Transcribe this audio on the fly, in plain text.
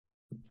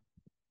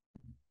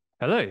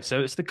Hello. So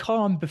it's the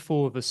calm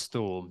before the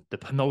storm, the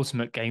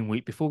penultimate game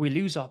week before we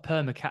lose our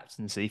perma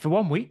captaincy for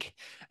 1 week.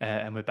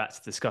 And we're back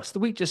to discuss the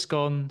week just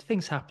gone,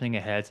 things happening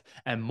ahead,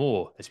 and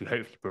more as we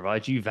hopefully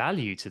provide you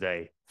value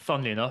today.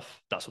 Funnily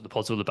enough, that's what the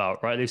pod's all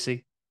about, right,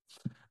 Lucy?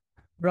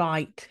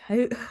 Right.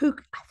 Who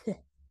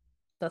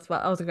that's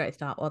what that was a great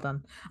start. Well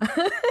done.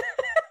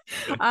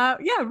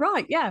 Yeah,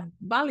 right. Yeah.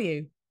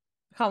 Value.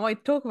 Can't wait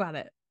to talk about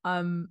it.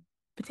 I'm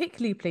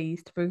particularly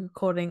pleased to be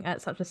recording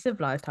at such a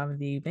civilized time of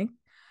the evening.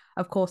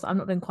 Of course, I'm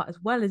not doing quite as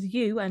well as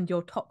you and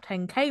your top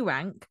 10K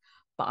rank,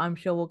 but I'm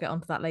sure we'll get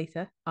onto that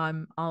later.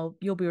 I'll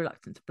you'll be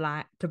reluctant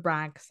to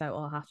brag, so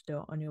I'll have to do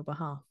it on your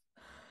behalf.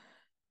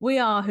 We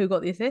are Who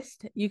Got the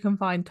Assist. You can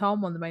find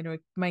Tom on the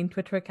main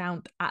Twitter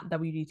account at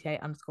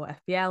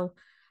WGTA_FPL,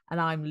 and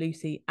I'm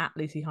Lucy at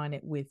Lucy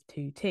Hynett with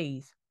two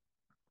T's.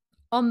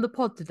 On the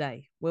pod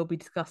today, we'll be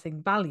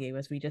discussing value,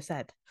 as we just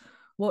said.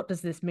 What does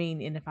this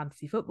mean in a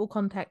fantasy football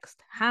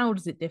context? How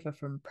does it differ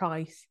from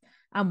price?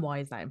 And why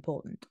is that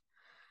important?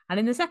 And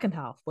in the second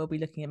half, we'll be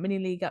looking at mini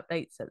league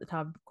updates at the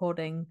time of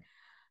recording,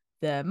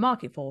 the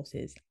market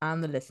forces,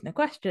 and the listener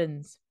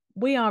questions.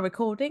 We are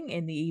recording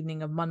in the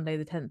evening of Monday,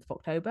 the 10th of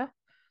October.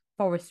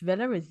 Forest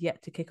Villa is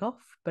yet to kick off,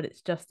 but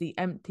it's just the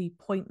empty,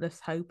 pointless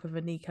hope of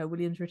a Nico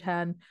Williams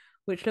return,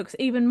 which looks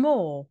even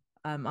more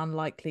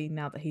unlikely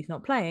now that he's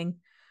not playing,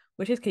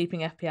 which is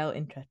keeping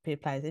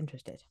players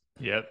interested.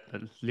 Yep.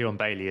 Leon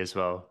Bailey as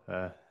well.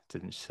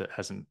 Didn't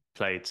hasn't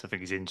played, so I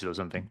think he's injured or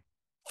something.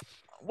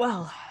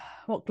 Well,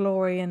 what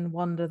glory and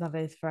wonder that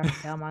is for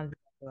FPL managers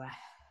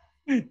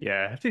everywhere.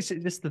 Yeah, it's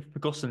just the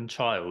forgotten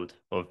child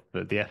of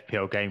the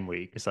FPL game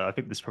week. So I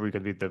think this is probably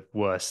going to be the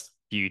worst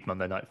viewed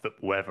Monday Night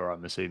Football ever,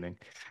 I'm assuming.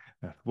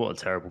 What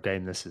a terrible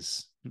game this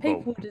is.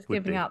 People Well, were just would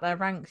giving be. out their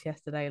ranks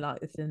yesterday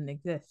like this didn't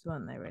exist,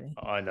 weren't they, really?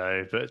 I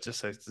know, but just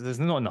so there's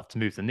not enough to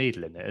move the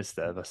needle in it, is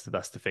there? That's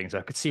the thing. So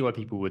I could see why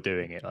people were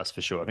doing it, that's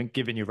for sure. I think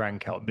giving your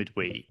rank out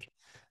midweek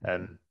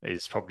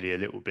is probably a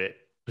little bit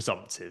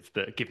presumptive,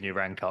 but giving your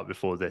rank out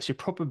before this, you're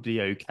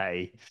probably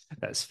okay.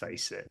 Let's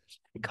face it.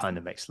 It kind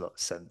of makes a lot of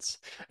sense.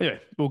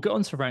 Anyway, we'll get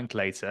on to rank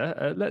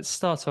later. Let's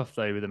start off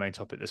though with the main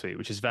topic this week,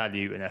 which is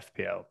value in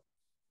FPL.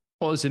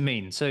 What does it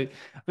mean? So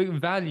I think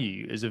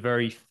value is a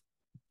very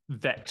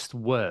vexed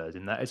word,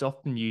 and that is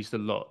often used a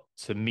lot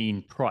to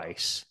mean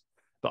price.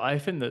 But I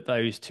think that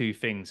those two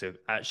things are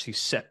actually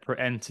separate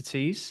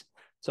entities.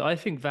 So I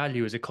think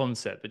value is a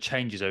concept that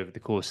changes over the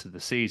course of the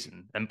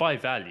season. And by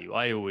value,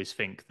 I always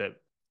think that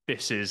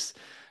this is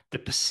the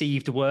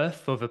perceived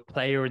worth of a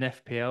player in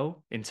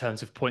FPL in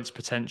terms of points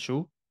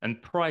potential.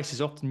 And price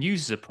is often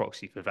used as a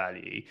proxy for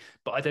value,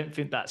 but I don't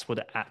think that's what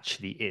it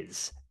actually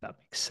is. If that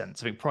makes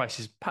sense. I think price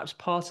is perhaps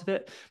part of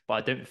it, but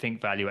I don't think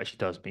value actually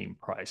does mean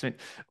price. I mean,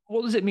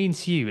 what does it mean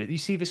to you? You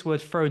see this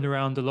word thrown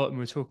around a lot, and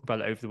we were talking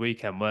about it over the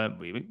weekend, weren't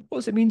we? I mean, what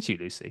does it mean to you,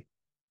 Lucy?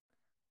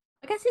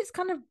 I guess it's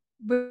kind of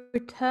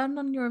return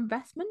on your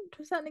investment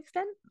to a certain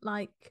extent.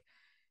 Like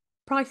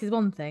price is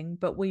one thing,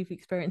 but we've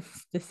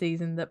experienced this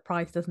season that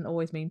price doesn't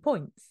always mean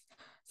points.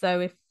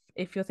 So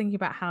if you're thinking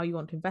about how you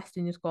want to invest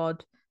in your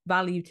squad,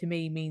 value to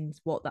me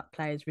means what that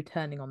player is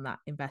returning on that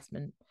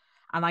investment.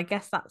 And I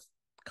guess that's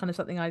kind of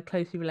something I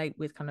closely relate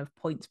with kind of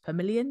points per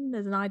million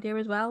as an idea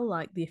as well,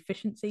 like the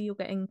efficiency you're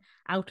getting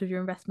out of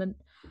your investment.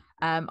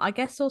 I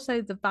guess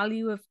also the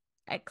value of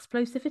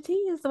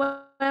explosivity is the way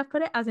I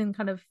put it, as in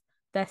kind of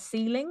their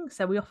ceiling.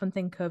 So we often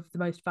think of the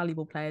most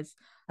valuable players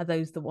are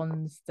those the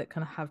ones that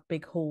kind of have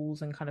big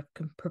hauls and kind of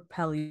can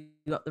propel you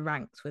up the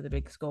ranks with a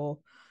big score.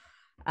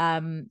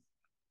 Um,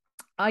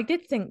 I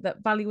did think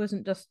that value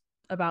wasn't just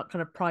about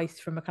kind of price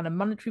from a kind of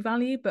monetary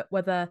value, but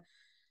whether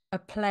a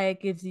player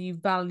gives you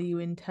value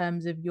in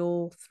terms of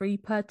your three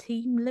per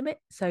team limit.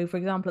 So, for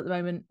example, at the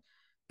moment,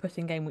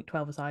 putting game week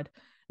 12 aside,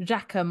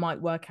 Xhaka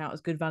might work out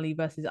as good value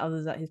versus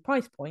others at his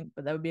price point,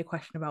 but there would be a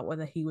question about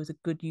whether he was a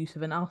good use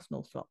of an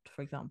Arsenal slot,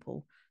 for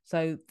example.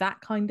 So that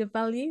kind of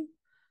value.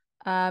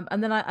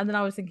 And then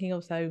I was thinking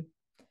also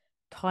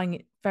tying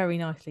it very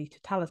nicely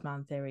to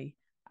talisman theory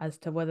as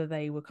to whether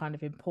they were kind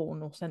of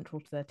important or central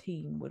to their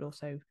team would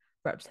also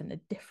represent a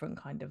different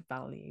kind of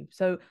value.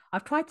 So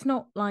I've tried to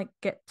not like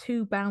get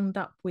too bound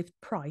up with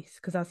price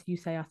because as you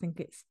say, I think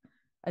it's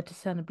a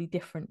discernibly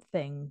different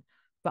thing,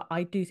 but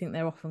I do think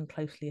they're often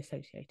closely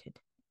associated.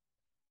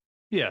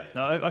 Yeah,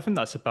 no, I think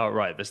that's about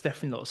right. There's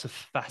definitely lots of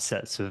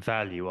facets of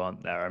value,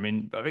 aren't there? I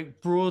mean, I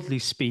think broadly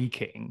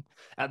speaking,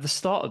 at the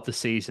start of the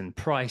season,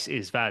 price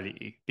is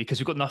value because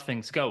we've got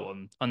nothing to go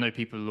on. I know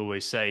people will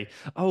always say,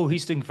 oh,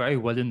 he's doing very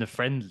well in the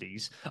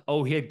friendlies.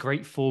 Oh, he had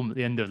great form at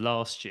the end of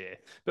last year.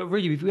 But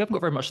really, we haven't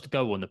got very much to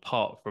go on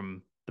apart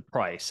from the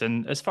price.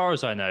 And as far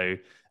as I know,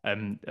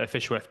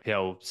 official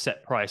FPL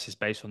set price is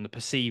based on the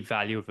perceived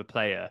value of a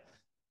player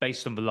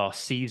based on the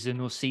last season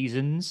or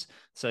seasons.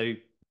 So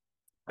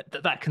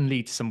that can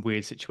lead to some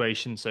weird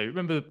situations. So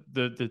remember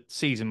the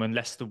season when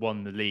Leicester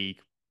won the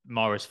league,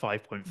 Mahrez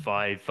 5.5,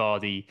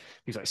 Vardy he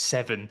was like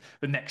 7.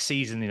 The next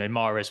season,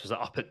 Mahrez was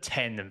up at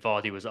 10 and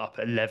Vardy was up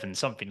at 11,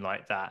 something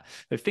like that.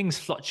 But things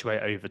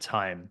fluctuate over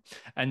time,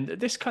 and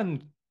this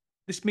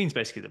means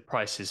basically that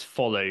prices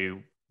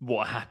follow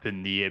what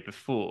happened the year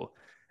before.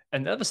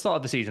 And at the start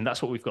of the season,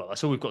 that's what we've got.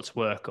 That's all we've got to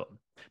work on.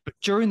 But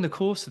during the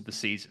course of the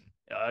season,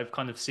 I've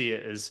kind of see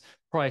it as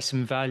price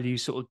and value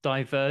sort of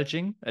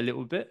diverging a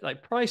little bit.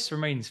 Like price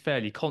remains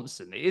fairly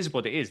constant. It is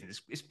what it is. And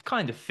it's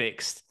kind of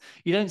fixed.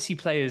 You don't see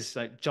players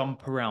like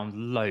jump around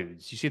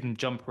loads. You see them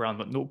jump around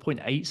like zero point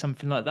 0.8,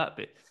 something like that,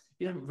 but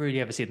you don't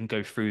really ever see them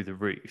go through the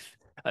roof.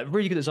 A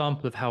really good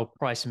example of how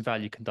price and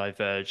value can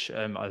diverge.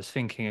 I was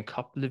thinking a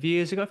couple of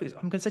years ago,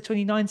 I'm going to say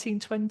 2019,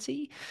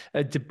 20.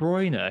 De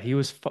Bruyne, he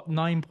was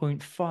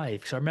 9.5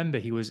 because I remember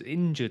he was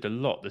injured a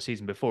lot the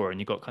season before and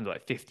you got kind of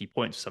like 50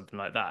 points or something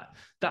like that.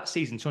 That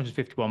season,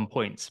 251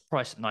 points,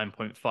 price at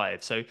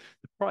 9.5. So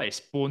the price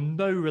bore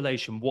no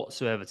relation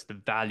whatsoever to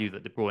the value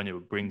that De Bruyne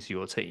would bring to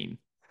your team.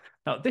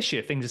 Now, this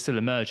year, things are still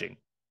emerging.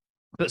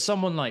 But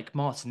someone like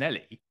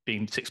Martinelli,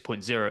 being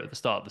 6.0 at the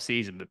start of the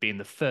season, but being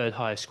the third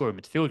highest scoring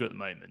midfielder at the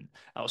moment,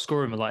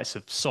 outscoring the likes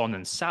of Son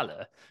and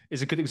Salah,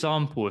 is a good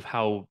example of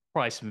how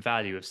price and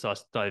value have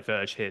started to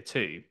diverge here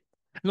too.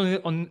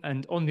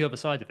 And on the other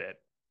side of it,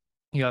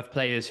 you have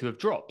players who have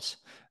dropped.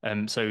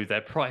 So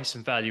their price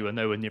and value are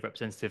nowhere near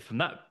representative from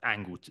that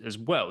angle as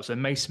well. So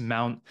Mason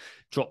Mount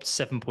dropped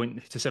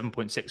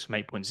 7.6 from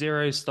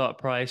 8.0 start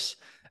price.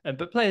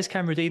 But players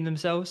can redeem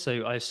themselves.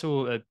 So I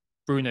saw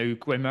Bruno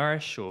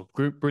Guimaraes, or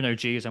Bruno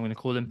G, as I'm going to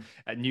call him,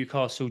 at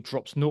Newcastle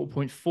dropped zero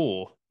point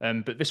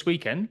 0.4. But this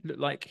weekend looked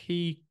like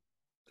he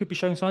could be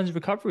showing signs of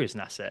recovery as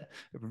an asset,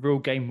 of a real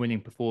game-winning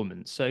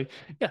performance. So,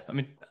 yeah, I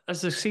mean,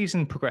 as the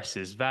season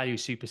progresses, value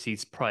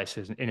supersedes price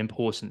in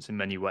importance in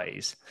many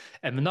ways.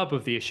 And the nub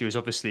of the issue is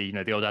obviously,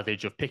 the old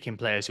adage of picking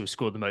players who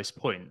score the most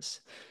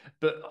points.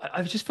 But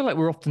I just feel like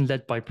we're often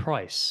led by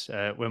price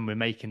when we're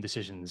making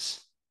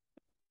decisions.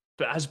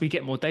 But as we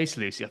get more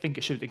data, Lucy, I think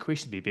it should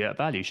increasingly be at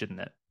value,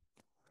 shouldn't it?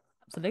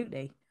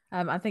 Absolutely.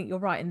 I think you're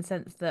right in the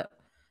sense that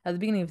at the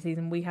beginning of the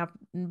season, we have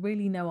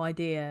really no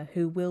idea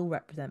who will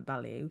represent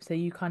value. So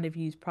you kind of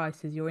use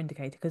price as your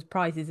indicator because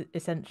price is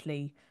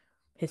essentially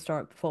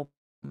historic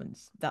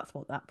performance. That's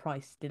what that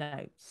price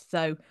denotes.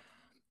 So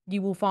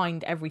you will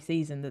find every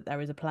season that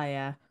there is a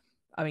player.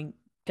 I mean,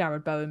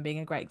 Jared Bowen being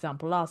a great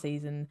example last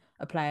season,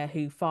 a player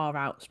who far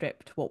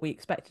outstripped what we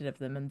expected of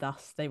them, and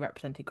thus they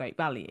represented great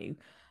value.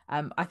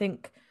 I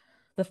think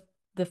the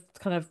the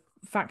kind of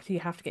factor you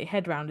have to get your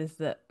head around is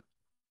that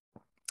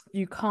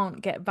you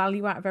can't get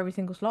value out of every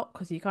single slot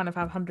because you kind of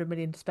have 100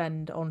 million to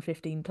spend on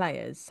 15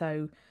 players.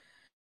 So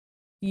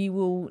you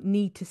will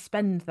need to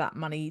spend that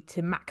money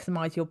to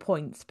maximize your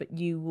points, but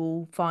you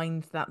will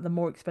find that the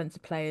more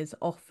expensive players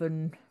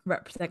often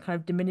represent kind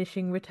of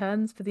diminishing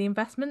returns for the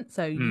investment.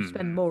 So you Hmm.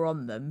 spend more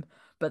on them,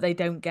 but they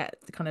don't get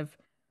the kind of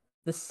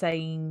the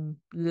same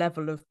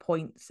level of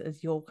points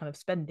as you're kind of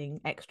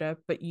spending extra,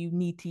 but you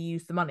need to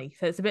use the money.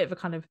 So it's a bit of a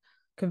kind of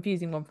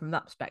confusing one from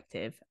that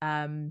perspective.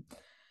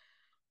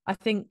 I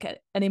think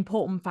an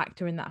important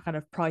factor in that kind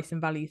of price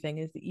and value thing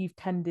is that you've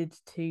tended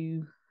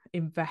to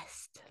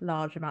invest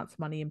large amounts of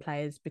money in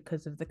players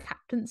because of the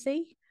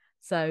captaincy.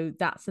 So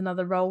that's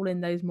another role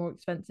in those more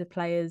expensive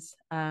players.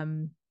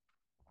 And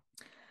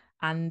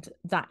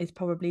that is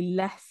probably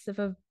less of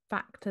a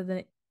factor than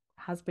it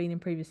has been in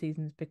previous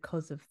seasons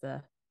because of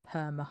the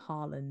Perma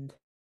Haaland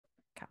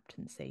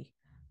captaincy.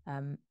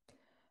 Um,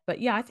 but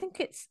yeah, I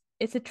think it's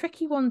a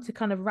tricky one to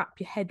kind of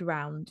wrap your head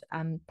around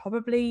and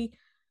probably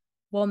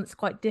one that's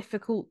quite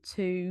difficult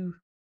to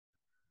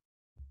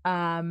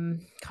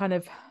kind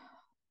of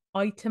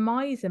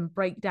itemize and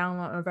break down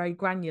on a very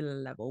granular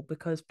level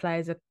because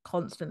players are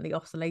constantly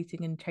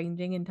oscillating and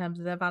changing in terms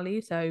of their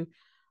value. So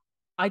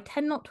I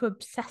tend not to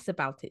obsess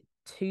about it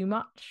too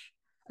much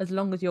as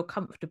long as you're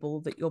comfortable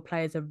that your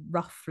players are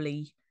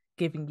roughly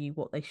giving you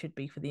what they should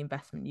be for the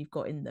investment you've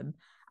got in them.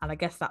 And I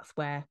guess that's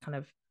where kind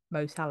of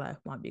Mo Salah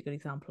might be a good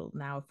example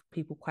now of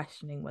people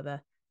questioning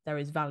whether there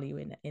is value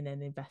in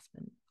an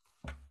investment.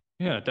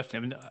 Yeah, definitely. I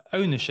mean,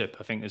 ownership,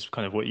 I think, is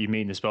kind of what you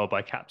mean as well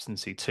by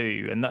captaincy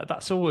too, and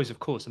that's always, of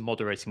course, a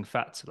moderating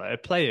factor. Like a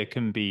player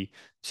can be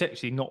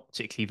actually not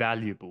particularly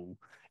valuable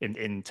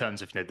in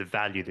terms of the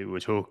value that we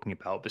were talking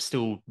about, but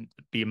still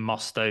be a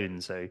must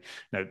own. So,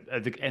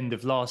 at the end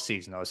of last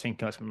season, I was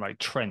thinking of something like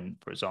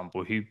Trent, for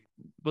example, who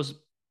was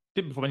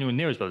didn't perform anywhere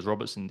near as well as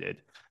Robertson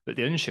did, but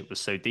the ownership was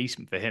so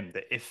decent for him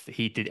that if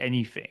he did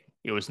anything,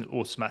 it was an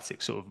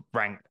automatic sort of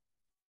rank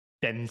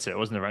Denter. It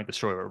wasn't a rank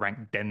destroyer, a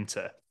rank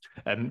Denter.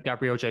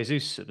 Gabriel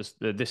Jesus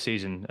this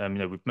season,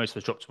 we've most of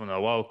us dropped him on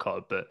our wild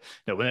card, but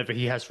whenever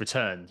he has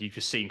returned, you've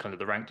just seen kind of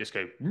the rank just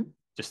go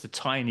just a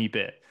tiny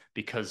bit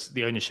because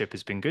the ownership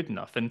has been good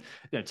enough. And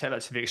take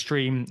that to the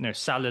extreme.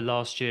 Salah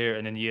last year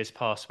and in years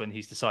past when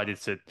he's decided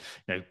to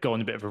go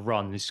on a bit of a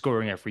run, he's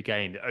scoring every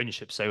game. The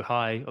ownership's so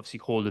high. Obviously,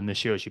 Haaland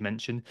this year, as you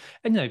mentioned,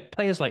 and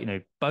players like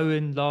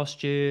Bowen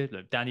last year,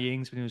 Danny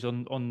Ings when he was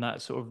on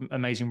that sort of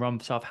amazing run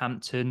for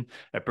Southampton,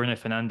 Bruno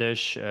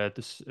Fernandes,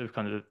 this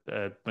kind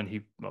of when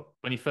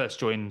he first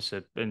joined,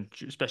 and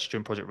especially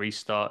during Project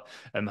Restart,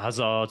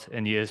 Hazard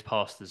in years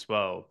past as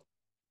well.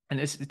 And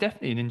it's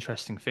definitely an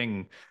interesting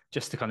thing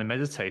just to kind of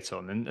meditate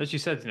on. And as you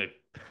said,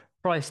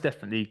 price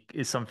definitely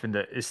is something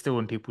that is still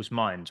in people's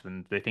minds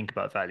when they think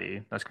about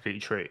value. That's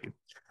completely true.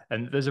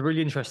 And there's a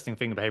really interesting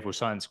thing in behavioral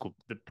science called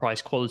the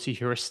price quality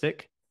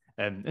heuristic.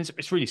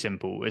 It's really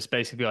simple. It's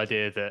basically the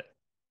idea that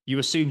you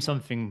assume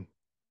something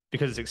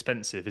because it's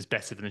expensive is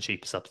better than a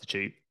cheaper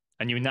substitute.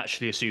 And you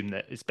naturally assume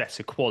that it's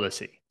better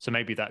quality. So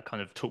maybe that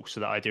kind of talks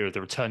to that idea of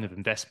the return of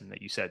investment that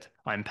you said.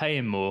 I'm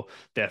paying more,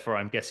 therefore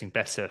I'm getting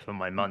better for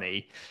my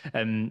money.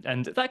 And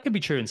that could be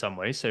true in some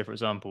ways. So, for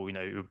example,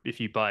 if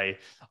you buy,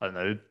 I don't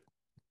know,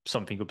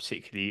 something you're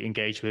particularly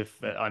engaged with.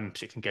 I'm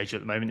particularly engaged at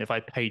the moment. If I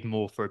paid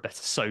more for a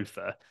better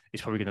sofa,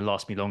 it's probably going to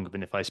last me longer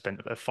than if I spent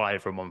a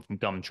five on one from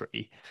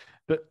Gumtree.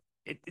 But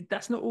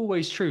that's not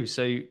always true.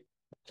 So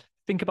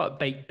think about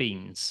baked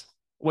beans.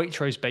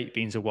 Waitrose baked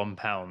beans are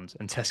 £1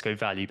 and Tesco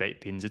Value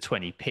baked beans are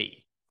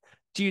 20p.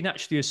 Do you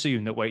naturally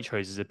assume that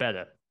Waitroses are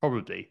better?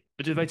 Probably.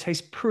 But do they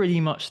taste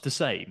pretty much the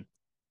same?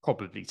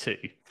 Probably too.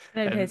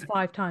 They don't Um, taste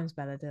 5 times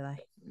better, do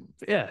they?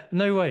 yeah,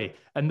 no way.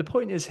 And the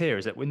point is here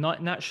is that we're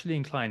not naturally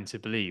inclined to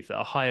believe that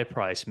a higher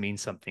price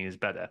means something is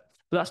better.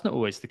 But that's not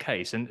always the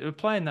case. And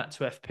applying that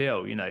to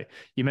FPL,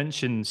 you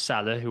mentioned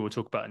Salah, who we'll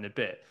talk about in a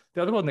bit.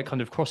 The other one that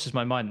kind of crosses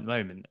my mind at the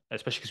moment,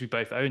 especially because we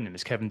both own him,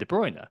 is Kevin De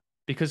Bruyne.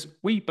 Because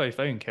we both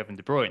own Kevin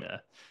De Bruyne.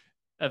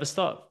 At the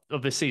start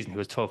of this season, he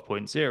was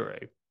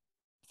 12.0.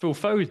 Phil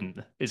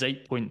Foden is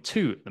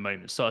 8.2 at the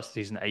moment, starts the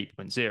season at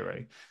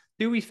 8.0.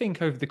 Do we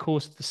think over the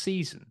course of the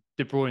season,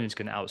 De Bruyne is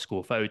going to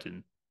outscore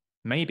Foden?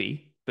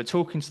 Maybe, but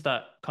talking to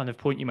that kind of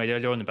point you made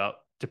earlier on about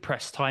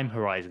depressed time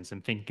horizons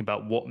and thinking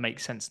about what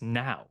makes sense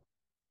now,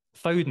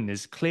 Foden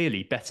is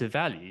clearly better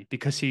value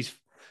because he's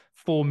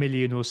 4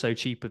 million or so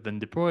cheaper than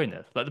De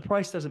Bruyne. Like the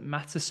price doesn't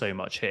matter so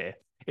much here.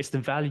 It's the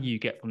value you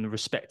get from the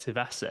respective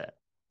asset.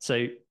 So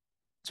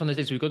it's one of those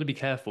things we've got to be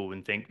careful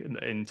and think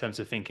in terms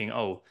of thinking,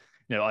 oh,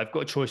 I've got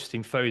a choice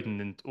between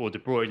Foden or De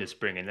Bruyne to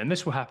bring in, and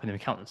this will happen in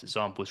countless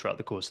examples throughout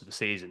the course of the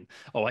season.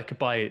 Oh, I could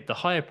buy the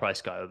higher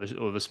price guy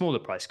or the smaller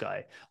price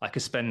guy. I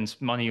could spend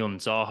money on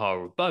Zaha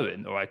or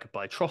Bowen, or I could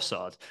buy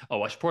Trossard.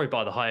 Oh, I should probably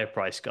buy the higher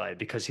price guy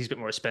because he's a bit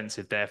more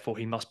expensive, therefore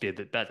he must be a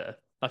bit better.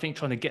 I think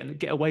trying to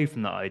get away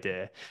from that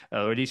idea,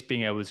 or at least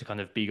being able to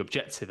kind of be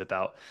objective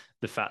about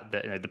the fact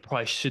that the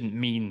price shouldn't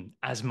mean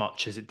as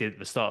much as it did at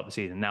the start of the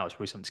season. Now is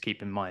probably something to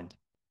keep in mind.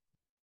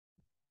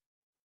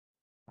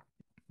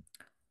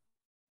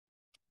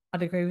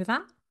 I'd agree with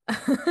that.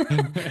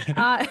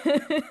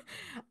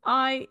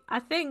 I I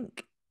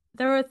think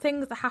there are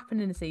things that happen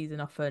in a season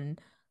often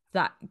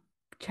that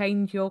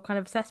change your kind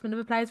of assessment of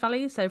a player's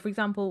value. So, for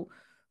example,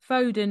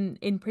 Foden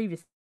in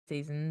previous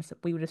seasons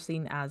we would have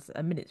seen as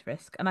a minutes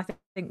risk, and I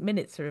think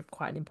minutes are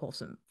quite an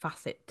important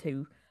facet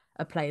to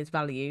a player's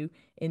value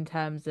in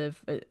terms of.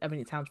 I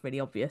mean, it sounds really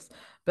obvious,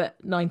 but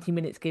 90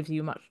 minutes gives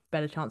you a much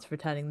better chance of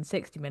returning than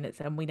 60 minutes,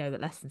 and we know that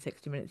less than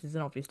 60 minutes is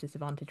an obvious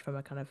disadvantage from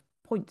a kind of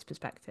points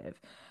perspective.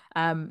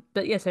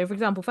 But yeah, so for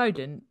example,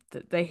 Foden,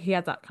 he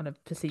had that kind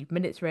of perceived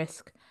minutes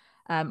risk.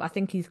 I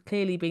think he's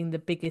clearly been the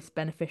biggest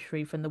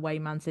beneficiary from the way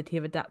Man City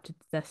have adapted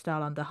to their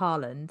style under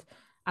Haaland.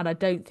 And I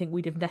don't think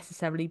we'd have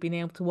necessarily been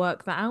able to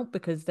work that out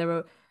because there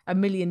are a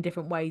million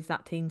different ways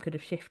that team could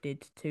have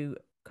shifted to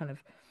kind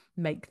of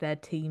make their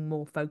team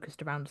more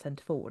focused around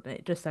centre forward. And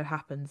it just so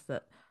happens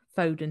that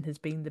Foden has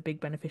been the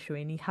big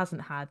beneficiary and he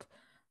hasn't had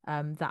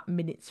that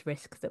minutes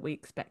risk that we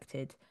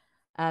expected.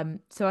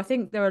 So I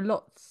think there are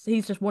lots.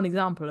 He's just one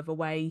example of a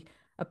way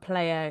a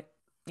player,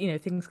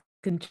 things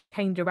can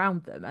change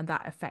around them, and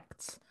that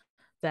affects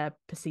their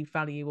perceived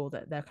value or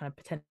their kind of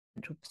potential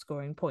for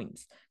scoring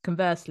points.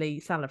 Conversely,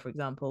 Salah, for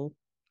example,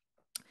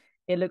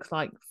 it looks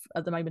like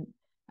at the moment,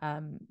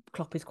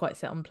 Klopp is quite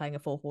set on playing a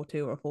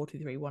 4-4-2 or a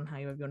 4-2-3-1,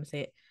 however you want to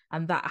see it,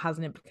 and that has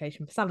an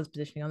implication for Salah's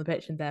positioning on the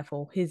pitch and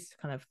therefore his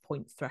kind of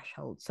points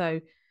threshold. So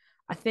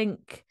I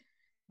think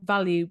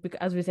value,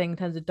 as we're saying in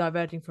terms of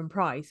diverging from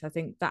price, I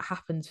think that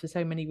happens for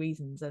so many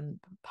reasons, and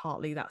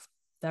partly that's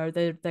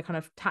they're kind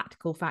of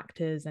tactical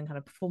factors and kind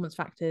of performance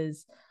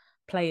factors,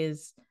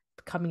 players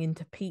coming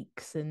into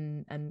peaks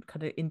and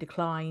kind of in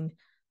decline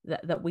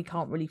that we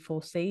can't really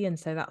foresee, and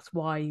so that's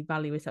why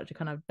value is such a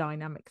kind of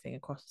dynamic thing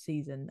across the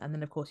season. And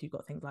then of course you've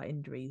got things like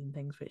injuries and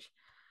things which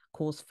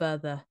cause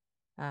further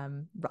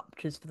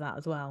ruptures for that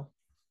as well.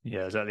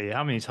 Yeah, exactly.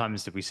 How many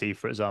times did we see,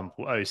 for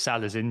example, oh,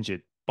 Salah's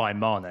injured by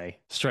Mane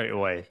straight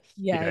away?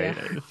 Yeah,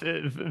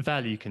 yeah.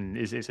 Value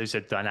is as I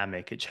said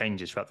dynamic. It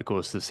changes throughout the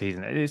course of the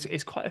season.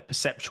 It's quite a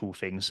perceptual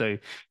thing. So,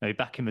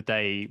 back in the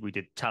day, we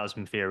did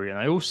talisman theory, and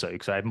I also,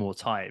 because I had more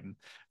time,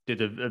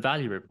 did a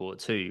value report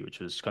too, which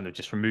was kind of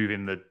just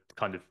removing the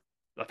kind of,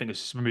 I think it was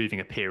just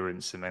removing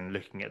appearance and then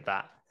looking at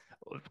that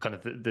kind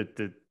of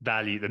the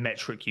value, the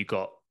metric you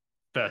got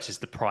versus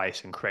the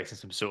price and creating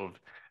some sort of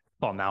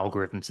fun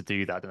algorithm to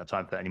do that. I don't have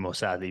time for that anymore,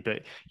 sadly.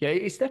 But yeah,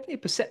 it's definitely a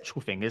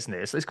perceptual thing, isn't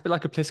it? It's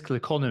like a political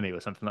economy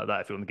or something like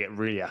that. If you want to get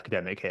really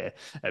academic here,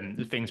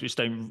 and things which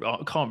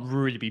can't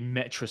really be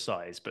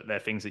metricized, but they're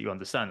things that you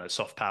understand, like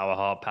soft power,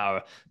 hard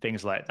power,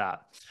 things like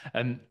that.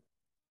 And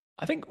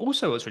I think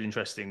also what's really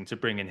interesting to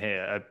bring in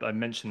here, I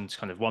mentioned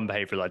kind of one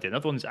behavioral idea.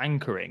 Another one's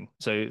anchoring.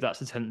 So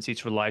that's a tendency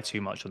to rely too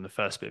much on the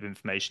first bit of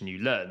information you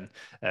learn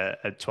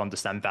to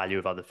understand value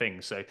of other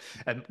things. So,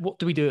 what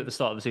do we do at the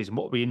start of the season?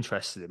 What are we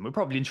interested in? We're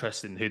probably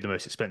interested in who the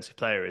most expensive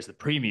player is, the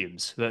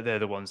premiums. They're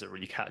the ones that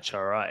really catch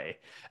our eye.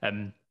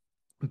 Um,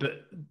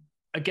 but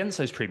against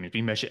those premiums,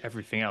 we measure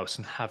everything else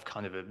and have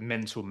kind of a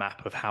mental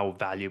map of how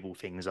valuable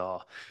things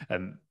are,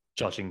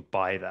 judging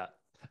by that.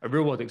 A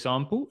real world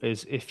example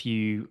is if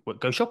you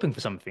go shopping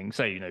for something,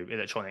 say,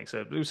 electronics,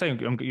 say I'm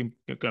going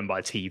to buy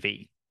a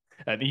TV.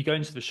 You go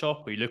into the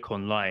shop or you look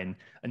online,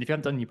 and if you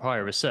haven't done your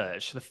prior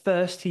research, the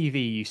first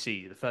TV you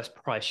see, the first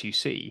price you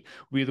see,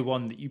 will be the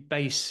one that you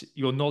base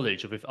your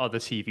knowledge of if other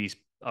TVs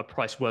are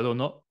priced well or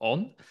not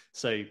on.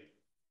 So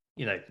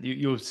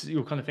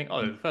you'll kind of think,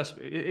 oh, first,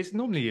 it's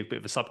normally a bit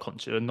of a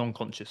subconscious, a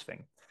non-conscious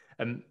thing,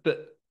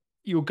 but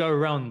you'll go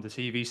around the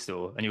TV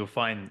store and you'll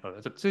find, oh,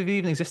 do they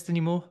even exist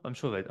anymore? I'm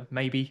sure they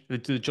maybe the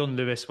John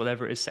Lewis,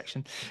 whatever it is,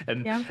 section,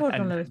 Yeah, I'm sure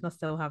John and Lewis must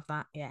still have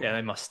that. yeah, Yeah.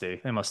 they must do.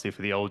 They must do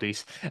for the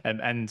oldies.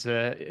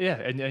 Yeah,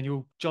 and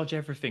you'll judge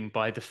everything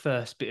by the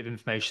first bit of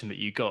information that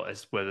you got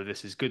as whether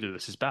this is good or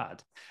this is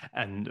bad,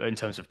 and in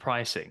terms of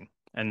pricing.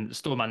 And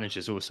store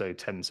managers also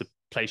tend to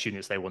place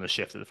units they want to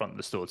shift at the front of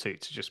the store too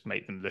to just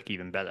make them look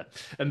even better.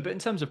 But in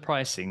terms of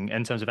pricing,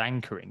 in terms of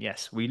anchoring,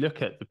 yes, we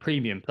look at the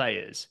premium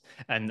players,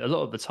 and a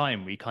lot of the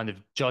time we kind of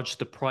judge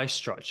the price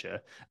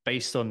structure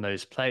based on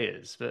those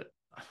players. But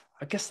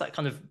I guess that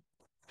kind of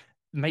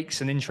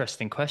makes an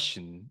interesting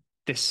question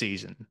this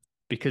season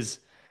because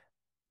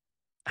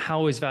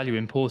how is value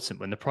important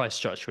when the price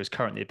structure is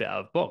currently a bit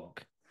out of bonk?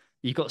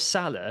 You've got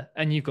Salah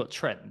and you've got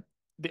Trent,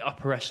 the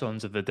upper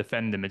echelons of the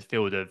defender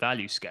midfielder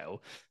value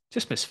scale,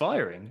 just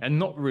misfiring and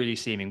not really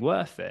seeming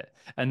worth it.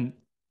 And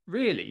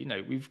really,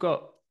 we've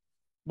got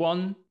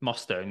one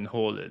Musto and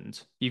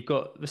Haaland. You've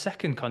got the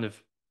second kind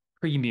of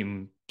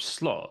premium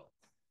slot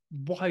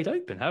wide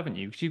open, haven't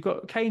you? Because you've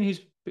got Kane,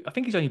 who's I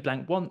think he's only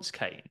blanked once.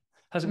 Kane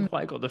hasn't Mm.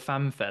 quite got the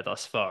fanfare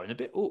thus far, and a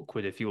bit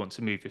awkward if you want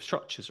to move your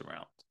structures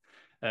around.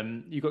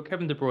 You've got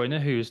Kevin De Bruyne,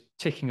 who's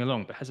ticking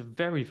along, but has a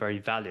very, very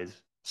valid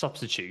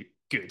substitute,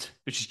 good,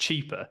 which is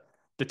cheaper.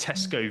 The Mm.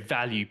 Tesco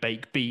value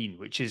baked bean,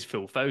 which is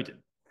Phil Foden.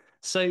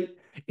 So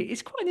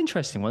it's quite an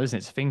interesting one, isn't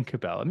it, to think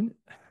about? I mean,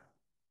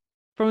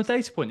 from a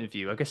data point of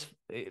view, I guess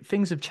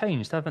things have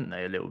changed, haven't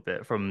they, a little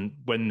bit from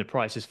when the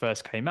prices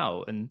first came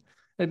out, and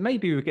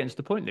maybe we're getting to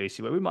the point,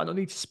 Lucy, where we might not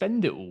need to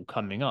spend it all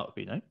coming up.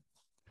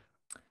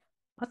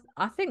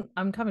 I think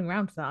I'm coming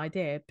around to that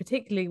idea,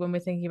 particularly when we're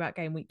thinking about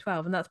game week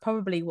 12. And that's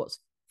probably what's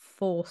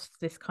forced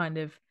this kind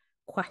of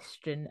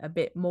question a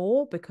bit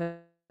more because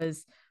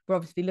we're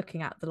obviously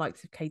looking at the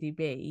likes of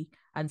KDB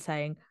and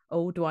saying,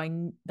 oh, do I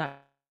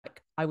that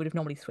like I would have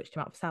normally switched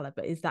him out for Salah,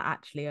 but is that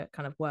actually a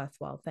kind of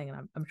worthwhile thing?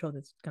 And I'm sure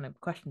there's kind of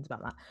questions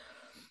about that.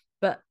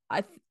 But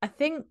I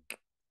think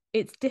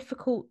it's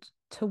difficult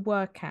to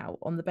work out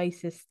on the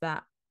basis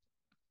that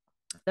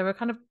there are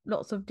kind of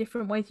lots of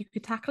different ways you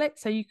could tackle it.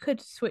 So you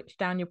could switch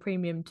down your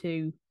premium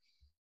to,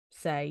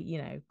 say,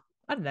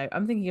 I don't know.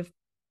 I'm thinking of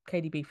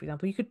KDB, for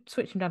example. You could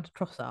switch him down to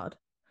Trossard,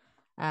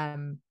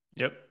 um,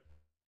 Yep.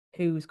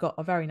 who's got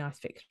a very nice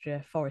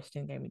fixture, Forest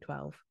in game week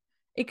 12.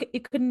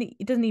 It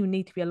doesn't even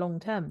need to be a long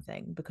term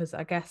thing because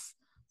I guess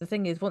the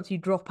thing is once you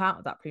drop out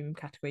of that premium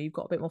category, you've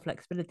got a bit more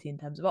flexibility in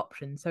terms of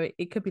options. So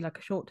it could be like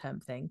a short term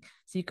thing.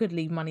 So you could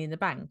leave money in the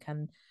bank.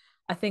 And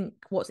I think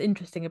what's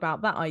interesting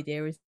about that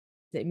idea is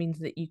that it means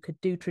that you could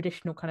do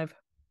traditional kind of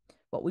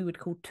what we would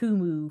call two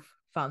move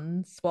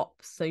funds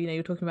swaps. So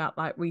you're talking about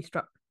like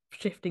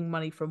shifting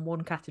money from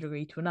one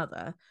category to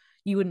another.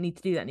 You wouldn't need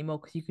to do that anymore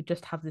because you could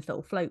just have this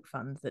little float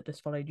fund that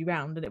just followed you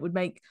around, and it would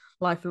make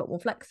life a lot more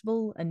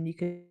flexible. And you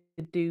could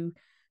do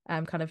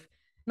kind of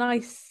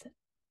nice,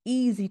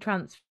 easy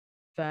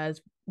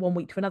transfers one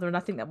week to another. And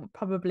I think that would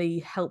probably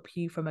help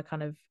you from a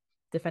kind of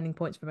defending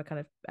points from a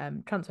kind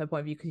of transfer point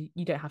of view because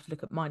you don't have to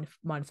look at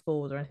minus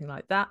fours or anything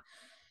like that.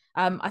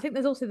 I think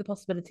there's also the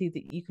possibility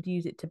that you could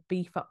use it to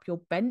beef up your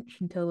bench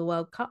until the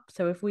World Cup.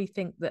 So if we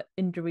think that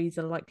injuries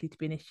are likely to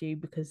be an issue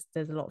because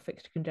there's a lot of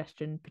fixture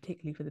congestion,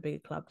 particularly for the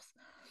bigger clubs,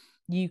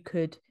 you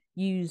could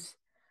use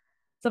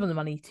some of the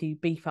money to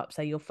beef up,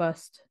 say, your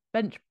first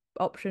bench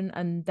option,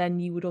 and then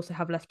you would also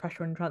have less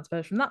pressure on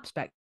transfers from that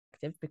perspective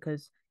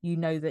because you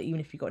know that even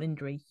if you got an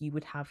injury, you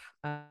would have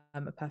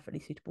a perfectly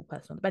suitable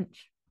person on the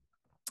bench.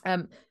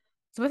 Um,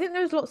 so I think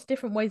there's lots of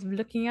different ways of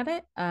looking at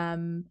it.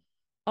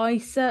 I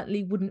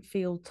certainly wouldn't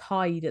feel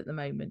tied at the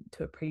moment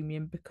to a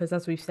premium because,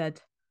 as we've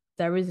said,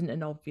 there isn't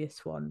an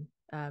obvious one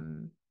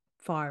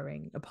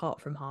firing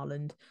apart from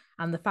Haaland.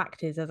 And the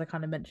fact is, as I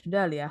kind of mentioned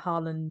earlier,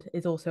 Haaland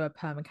is also a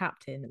perma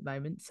captain at the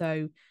moment.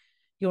 So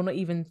you're not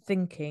even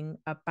thinking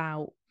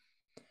about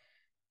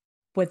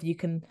whether you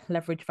can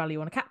leverage value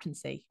on a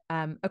captaincy.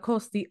 Of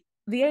course, the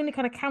only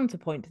kind of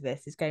counterpoint to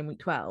this is game week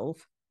 12,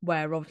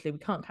 where obviously we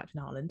can't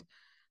captain Haaland.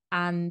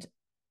 And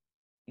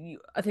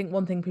I think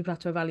one thing people have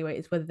to evaluate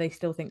is whether they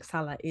still think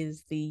Salah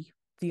is the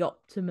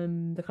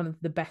optimum, the kind of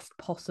the best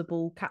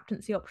possible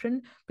captaincy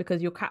option,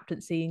 because your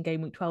captaincy in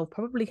game week 12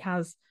 probably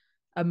has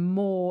a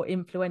more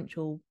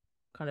influential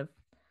kind of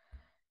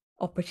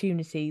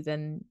opportunity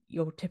than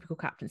your typical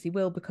captaincy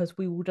will, because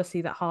we will just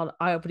see that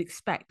I would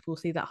expect we'll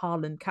see that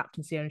Haaland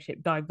captaincy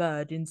ownership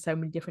diverge in so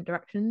many different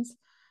directions.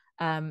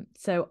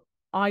 So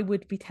I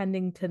would be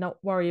tending to not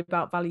worry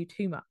about value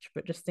too much,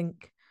 but just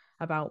think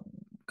about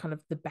kind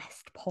of the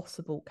best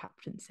possible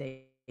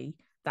captaincy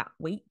that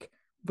week,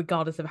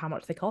 regardless of how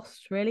much they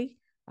cost, really.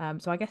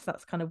 So I guess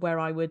that's kind of where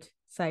I would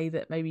say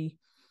that maybe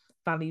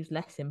value is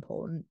less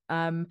important.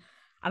 And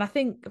I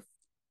think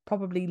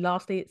probably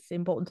lastly, it's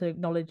important to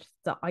acknowledge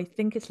that I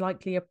think it's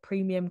likely a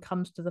premium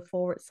comes to the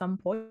fore at some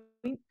point.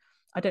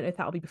 I don't know if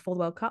that'll be before the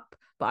World Cup,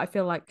 but I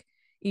feel like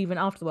even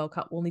after the World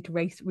Cup, we'll need to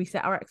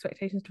reset our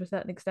expectations to a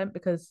certain extent,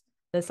 because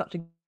there's such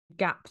a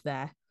gap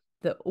there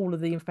that all of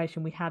the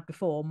information we had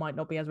before might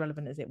not be as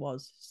relevant as it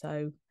was.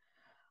 So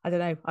I don't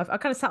know. I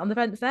kind of sat on the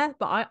fence there,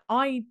 but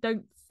I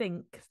don't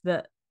think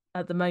that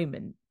at the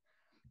moment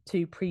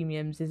two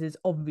premiums is as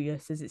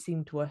obvious as it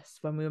seemed to us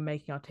when we were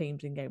making our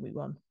teams in game week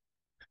 1.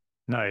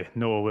 No,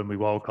 nor when we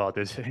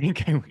wildcarded in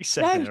game week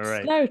seven No, or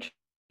eight. no,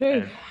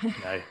 true.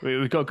 No,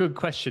 we've got a good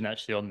question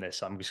actually on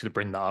this. I'm just going to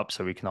bring that up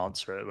so we can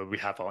answer it. Well, we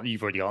have,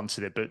 you've already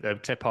answered it, but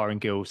Tepar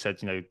and Gill said,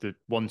 the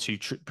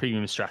 1-2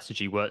 premium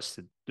strategy works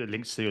the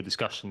links to your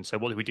discussion. So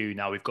what do we do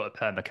now? We've got a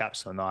perma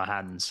caps on our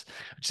hands,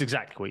 which is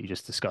exactly what you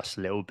just discussed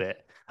a little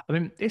bit. I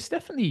mean, it's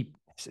definitely,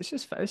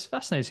 it's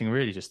fascinating,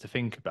 really, just to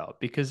think about,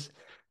 because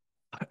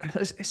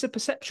it's a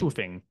perceptual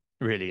thing,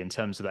 really, in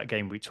terms of that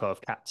game week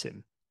 12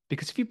 captain.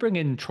 Because if you bring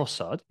in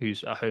Trossard,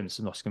 who's at home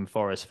to Nottingham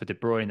Forest for De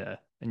Bruyne,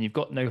 and you've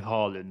got no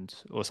Haaland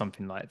or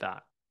something like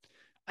that,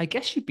 I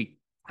guess you'd be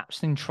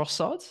captaining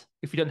Trossard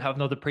if you don't have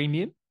another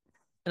premium.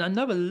 And I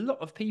know a lot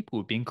of people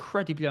would be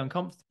incredibly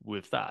uncomfortable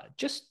with that.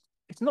 Just,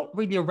 it's not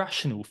really a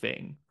rational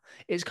thing.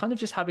 It's kind of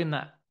just having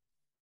that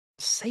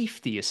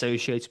safety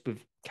associated with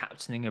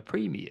captaining a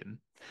premium.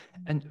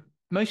 And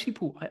most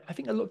people, I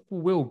think a lot of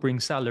people will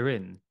bring Salah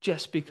in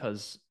just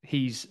because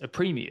he's a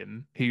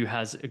premium who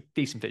has a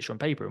decent fixture on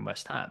paper in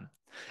West Ham.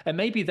 And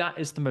maybe that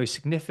is the most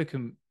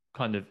significant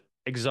kind of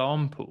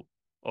example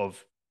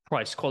of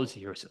price quality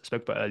here, as I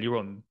spoke about earlier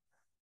on,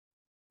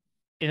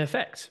 in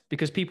effect,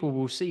 because people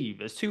will see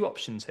there's two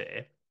options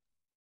here.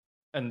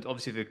 And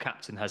obviously, the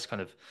captain has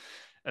kind of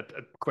a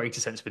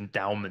greater sense of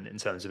endowment in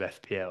terms of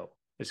FPL.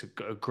 There's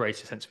a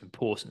greater sense of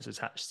importance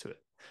attached to it.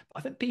 But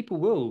I think people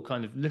will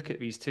kind of look at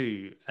these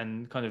two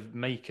and kind of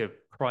make a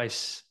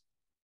price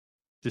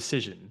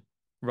decision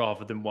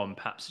rather than one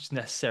perhaps it's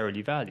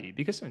necessarily value,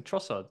 because I mean,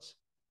 Trossard's,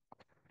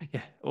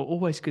 yeah,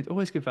 always good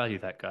value,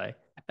 that guy.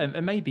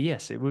 And maybe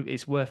yes,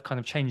 it's worth kind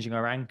of changing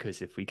our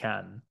anchors if we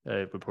can.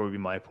 Would probably be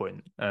my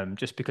point.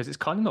 Just because it's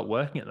kind of not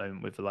working at the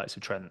moment with the likes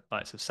of Trent,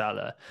 likes of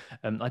Salah.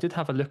 I did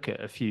have a look at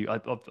a few.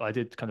 I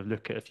did kind of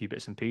look at a few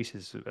bits and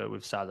pieces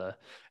with Salah,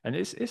 and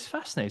it's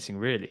fascinating,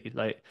 really.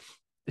 Like,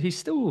 he's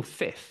still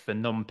fifth for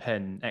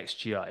non-pen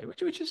XGI,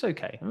 which is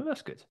okay. I mean,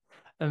 that's good.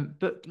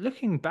 But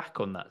looking back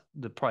on that,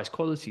 the price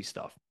quality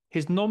stuff,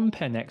 his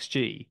non-pen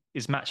XG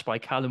is matched by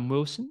Callum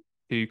Wilson,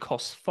 who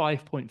costs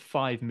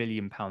 £5.5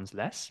 million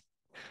less,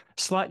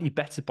 slightly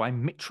better by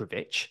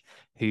Mitrovic,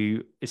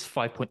 who is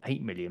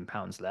 £5.8 million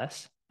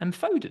less, and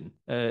Foden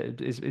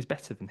is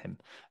better than him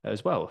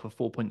as well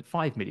for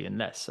 4.5 million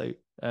less. So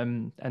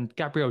and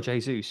Gabriel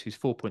Jesus, who's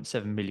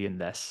 4.7 million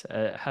less,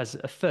 has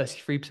a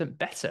 33%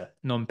 better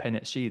non-pen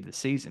XG this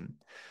season,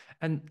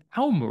 and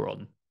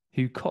Almiron,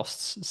 who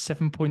costs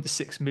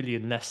 7.6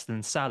 million less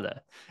than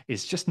Salah,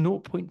 is just zero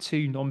point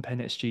 0.2 non-pen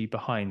XG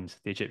behind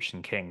the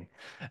Egyptian king.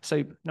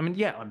 So, I mean,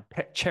 yeah, I'm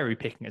cherry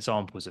picking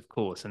examples, of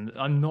course, and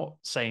I'm not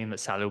saying that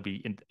Salah will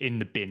be in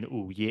the bin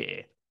all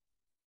year.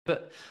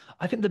 But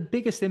I think the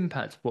biggest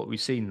impact of what we've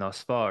seen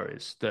thus far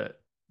is that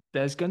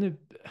there's going to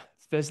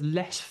there's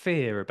less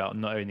fear about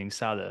not owning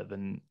Salah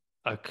than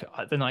I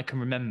can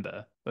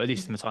remember, or at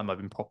least in the time I've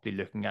been properly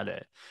looking at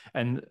it.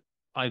 And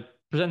I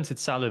presented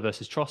Salah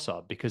versus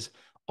Trossard because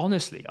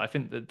honestly, I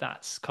think that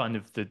that's kind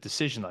of the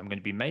decision I'm going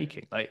to be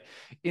making. Like,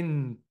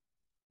 in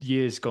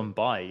years gone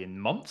by, in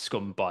months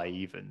gone by,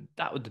 even,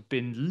 that would have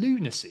been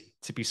lunacy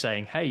to be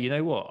saying, hey, you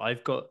know what?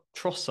 I've got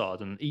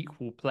Trossard on an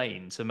equal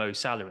plane to Mo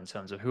Salah in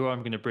terms of who I'm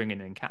going to bring in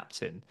and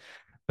captain.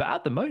 But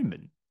at the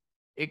moment,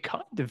 it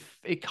kind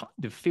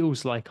of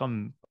feels like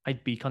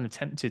I'd be kind of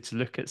tempted to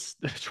look at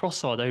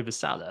Trossard over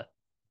Salah.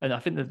 And I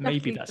think that maybe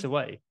Especially, that's a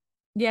way.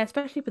 yeah,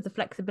 especially with the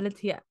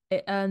flexibility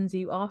it earns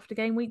you after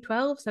game week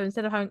 12. So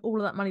instead of having all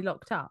of that money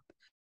locked up,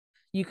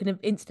 you can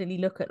instantly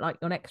look at like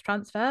your next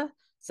transfer.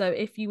 So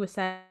if you were,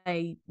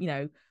 say,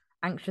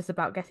 anxious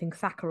about getting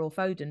Saka or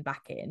Foden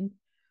back in,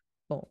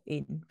 or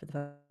in for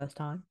the first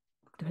time,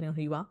 depending on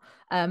who you are,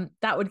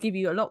 that would give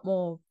you a lot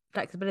more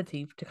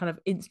flexibility to kind of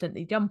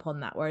instantly jump on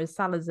that. Whereas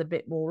Salah's a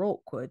bit more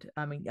awkward.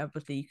 I mean,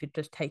 obviously you could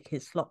just take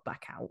his slot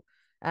back out.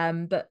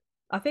 But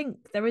I think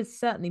there is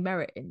certainly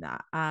merit in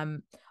that.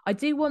 I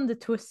do wonder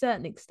to a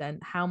certain extent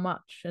how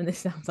much, and this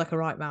sounds like a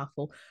right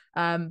mouthful,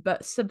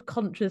 but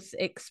subconscious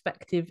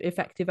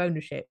effective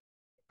ownership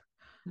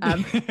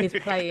is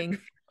playing.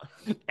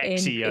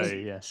 XEO,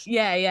 in yes.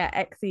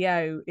 yeah,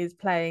 XEO is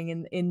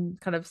playing in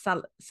kind of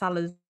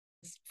Salah's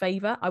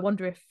favor. I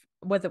wonder if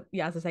whether,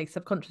 yeah, as I say,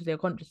 subconsciously or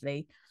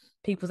consciously,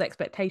 people's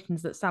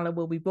expectations that Salah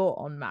will be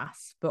bought en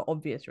masse for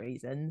obvious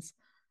reasons.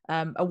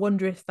 I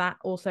wonder if that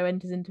also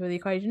enters into the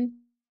equation.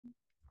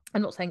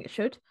 I'm not saying it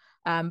should,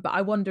 but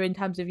I wonder in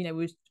terms of,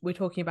 we're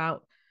talking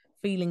about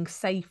feeling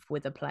safe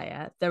with a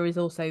player. There is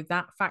also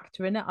that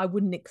factor in it. I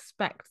wouldn't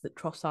expect that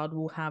Trossard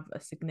will have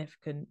a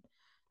significant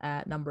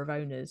number of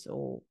owners,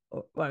 or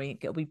well, I mean,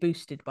 it'll be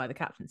boosted by the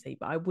captaincy,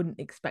 but I wouldn't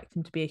expect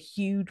him to be a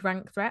huge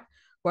rank threat.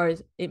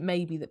 Whereas it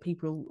may be that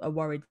people are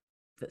worried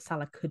that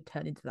Salah could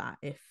turn into that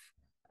if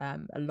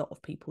a lot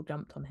of people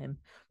jumped on him.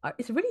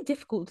 It's really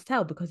difficult to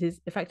tell because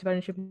his effective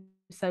ownership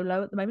is so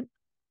low at the moment.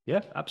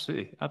 Yeah,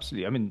 absolutely,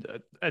 absolutely. I mean,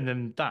 and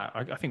then that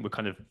I think we're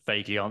kind of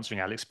vaguely answering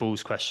Alex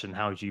Ball's question: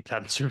 how do you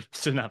plan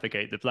to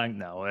navigate the blank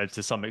now?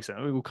 To some extent,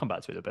 we'll come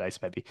back to it a little bit later,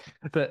 maybe.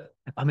 But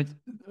I mean,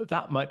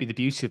 that might be the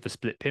beauty of the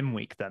split pin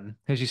week. Then,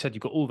 as you said,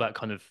 you've got all that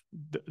kind of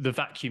the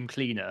vacuum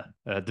cleaner,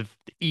 the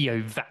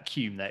EO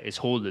vacuum that is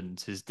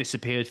Haaland has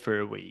disappeared for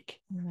a week,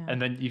 Yeah.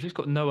 and then you've just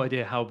got no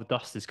idea how the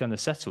dust is going to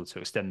settle, to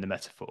extend the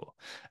metaphor.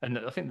 And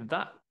I think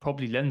that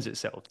probably lends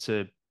itself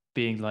to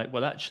being like,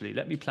 well, actually,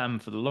 let me plan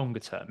for the longer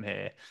term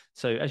here.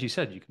 So as you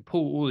said, you can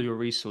pull all your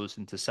resources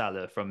into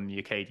Salah from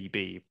your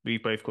KDB.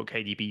 We've both got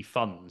KDB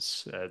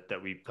funds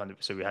that we kind of,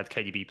 so we had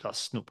KDB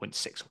plus zero point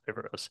 0.6 or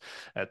whatever it was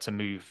to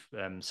move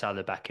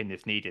Salah back in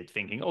if needed,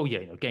 thinking, oh yeah,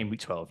 game week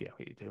 12, yeah,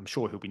 I'm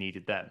sure he'll be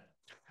needed then.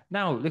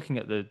 Now looking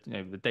at the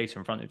data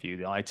in front of you,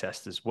 the eye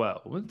test as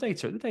well. The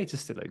data's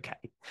still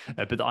okay,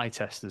 but the eye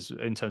test is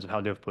in terms of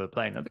how Liverpool are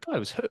playing. Now, the guy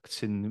was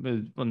hooked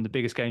in one of the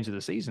biggest games of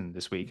the season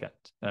this weekend.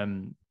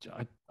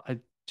 I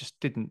just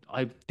didn't.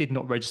 I did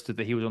not register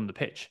that he was on the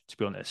pitch, to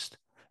be honest,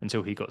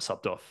 until he got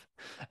subbed off.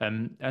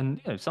 And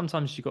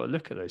sometimes you've got to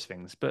look at those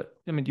things. But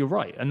I mean, you're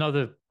right.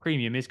 Another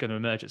premium is going to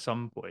emerge at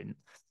some point.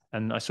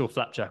 And I saw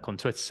Flapjack on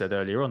Twitter said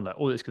earlier on that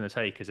all it's going to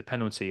take is a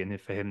penalty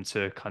and for him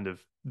to kind of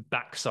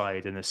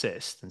backside an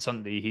assist, and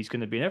suddenly he's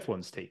going to be in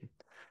everyone's team.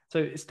 So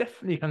it's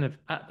definitely kind of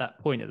at that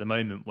point at the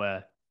moment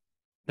where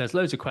there's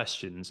loads of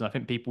questions, and I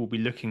think people will be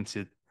looking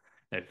to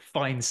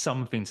find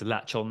something to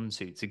latch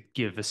onto to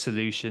give a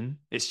solution.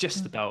 It's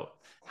just Mm. about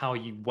how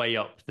you weigh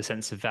up the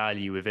sense of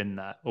value within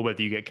that, or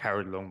whether you get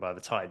carried along by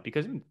the tide.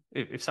 Because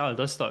if Salah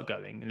does start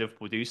going, and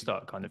Liverpool do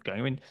start kind of going,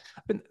 I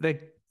mean, their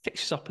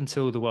fixtures up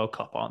until the World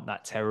Cup aren't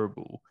that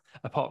terrible.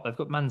 Apart, they've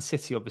got Man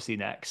City obviously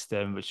next,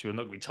 which we're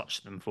not going to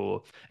touch them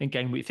for. In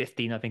game week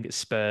 15, I think it's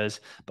Spurs.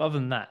 But other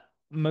than that,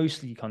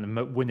 mostly kind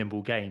of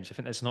winnable games. I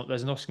think there's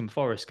a Nottingham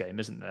Forest game,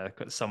 isn't there,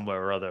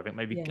 somewhere or other? I think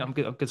maybe Yeah. I'm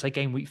gonna say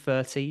game week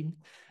 13.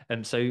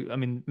 And so I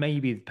mean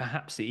maybe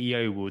perhaps the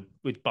EO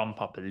would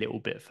bump up a little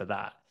bit for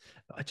that.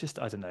 I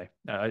don't know.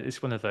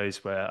 It's one of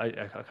those where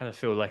I kind of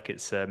feel like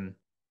it's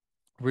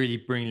really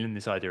bringing in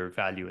this idea of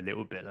value a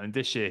little bit. And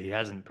this year he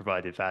hasn't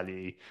provided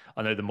value.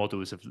 I know the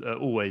models have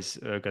always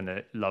going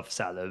to love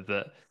Salah,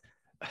 but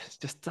it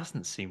just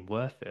doesn't seem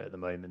worth it at the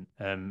moment.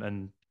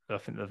 And I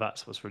think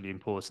that's what's really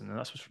important, and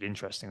that's what's really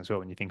interesting as well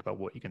when you think about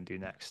what you can do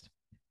next.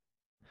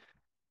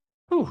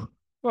 Oh,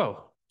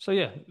 well, so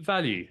yeah,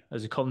 value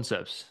as a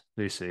concept,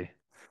 Lucy.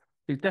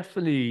 There's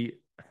definitely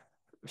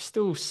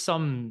still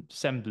some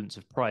semblance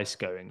of price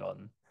going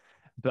on.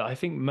 But I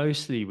think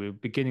mostly we're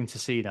beginning to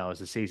see now as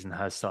the season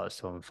has started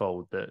to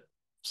unfold that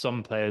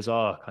some players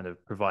are kind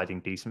of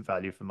providing decent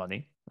value for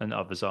money and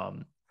others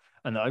aren't.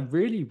 And I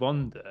really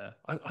wonder,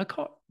 I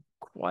can't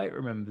quite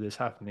remember this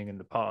happening in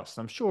the past.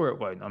 I'm sure it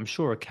won't. I'm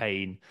sure a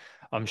Kane,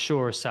 I'm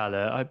sure a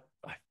Salah.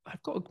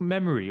 I've got a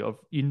memory of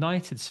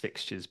United's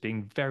fixtures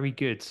being very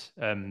good,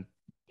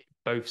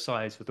 both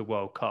sides of the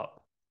World Cup.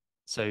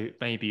 So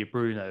maybe a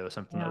Bruno or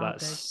something They like are that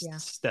good. Yeah.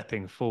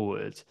 stepping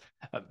forward.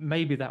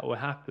 Maybe that will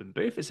happen.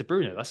 But if it's a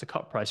Bruno, that's a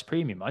cut price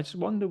premium. I just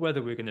wonder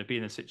whether we're going to be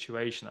in a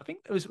situation. I think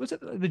it was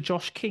it the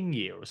Josh King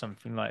year or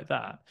something like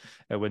that,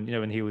 when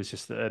when he was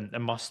just a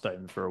must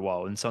own for a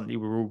while, and suddenly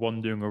we were all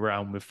wandering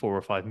around with 4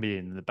 or 5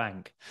 million in the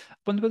bank. I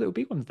wonder whether it will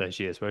be one of those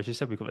years where, as you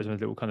said, we've got those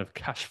little kind of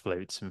cash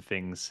floats and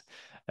things,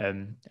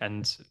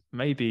 and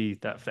maybe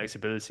that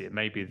flexibility, and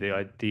maybe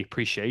the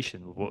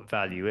appreciation of what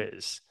value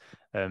is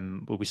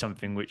will be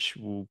something which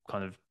will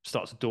kind of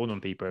start to dawn on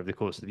people over the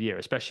course of the year,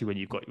 especially when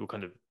you've got your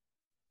kind of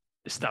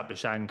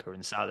established anchor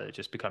in Salah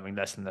just becoming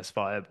less and less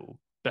viable.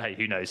 But hey,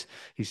 who knows?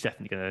 He's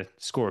definitely going to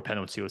score a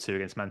penalty or two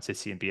against Man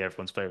City and be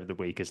everyone's favourite of the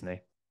week, isn't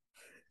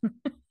he?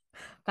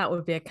 That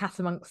would be a cat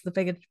amongst the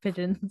bigger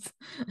pigeons.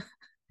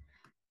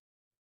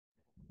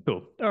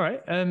 Cool. All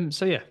right.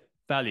 So yeah,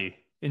 value.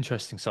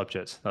 Interesting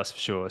subject, that's for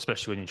sure,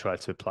 especially when you try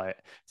to apply it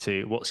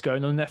to what's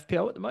going on in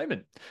FPL at the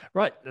moment.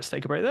 Right, let's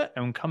take a break there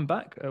and come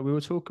back. We will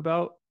talk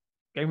about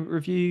game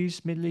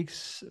reviews, mid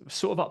leagues,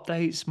 sort of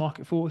updates,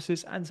 market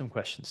forces, and some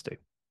questions too.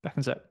 Back in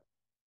a sec.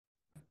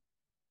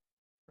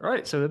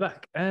 Right, so we're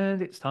back,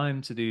 and it's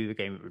time to do the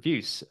game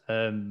reviews.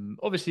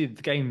 Obviously,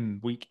 the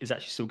game week is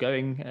actually still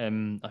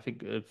going. I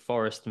think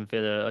Forest and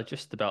Villa are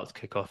just about to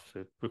kick off.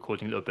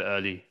 Recording a little bit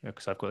early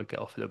because I've got to get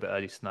off a little bit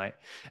early tonight.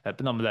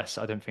 But nonetheless,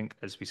 I don't think,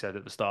 as we said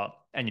at the start,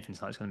 anything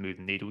tonight's going to move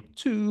the needle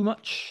too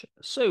much.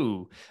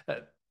 So,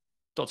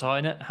 Dr.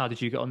 Hynet, how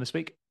did you get on this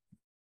week?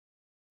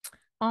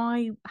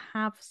 I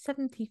have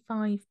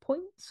 75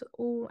 points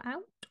all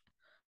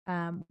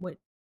out, which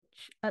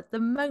at the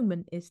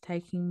moment is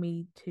taking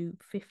me to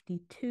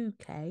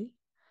 52k,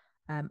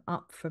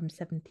 up from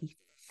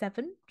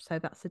 77. So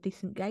that's a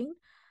decent gain.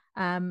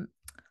 Um,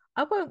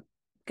 I won't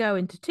go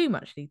into too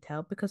much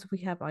detail because we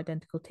have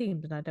identical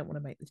teams and I don't want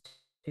to make this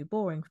too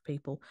boring for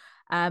people.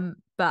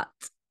 But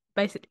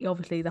basically,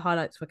 obviously, the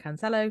highlights were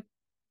Cancelo,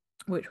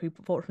 which we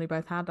fortunately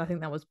both had. I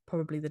think that was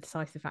probably the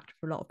decisive factor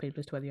for a lot of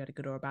people as to whether you had a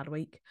good or a bad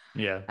week.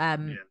 Yeah.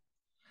 Yeah.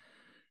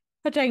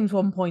 A James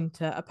 1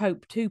 pointer, a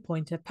Pope 2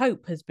 pointer.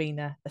 Pope has been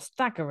a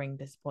staggering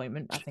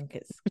disappointment, I think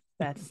it's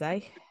fair to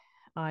say.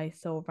 I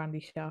saw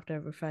Randy Shafter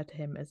refer to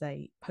him as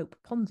a Pope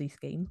Ponzi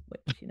scheme,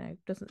 which,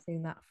 doesn't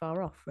seem that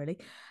far off, really.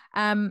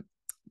 Um,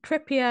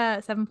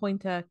 Trippier, 7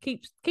 pointer,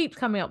 keeps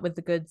coming up with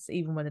the goods,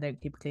 even when they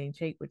don't keep a clean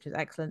sheet, which is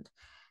excellent.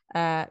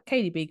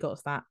 KDB got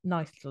us that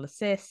nice little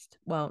assist.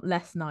 Well,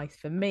 less nice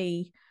for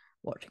me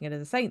watching it as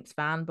a Saints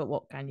fan, but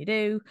what can you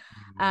do?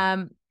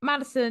 Mm.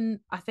 Madison,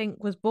 I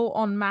think, was bought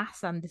on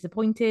mass and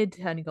disappointed.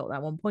 Only got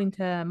that 1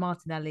 pointer.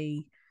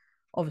 Martinelli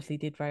obviously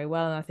did very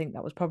well, and I think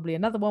that was probably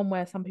another one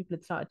where some people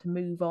had started to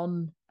move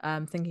on,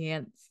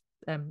 thinking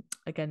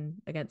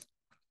against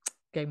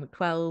game week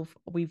 12.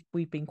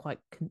 We've been quite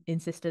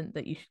insistent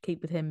that you should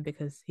keep with him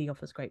because he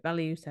offers great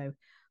value. So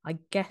I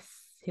guess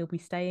he'll be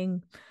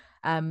staying.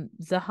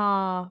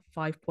 Zaha,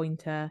 5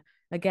 pointer.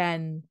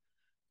 Again,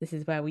 this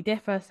is where we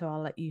differ, so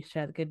I'll let you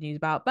share the good news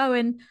about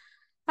Bowen.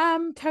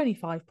 Tony,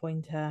 5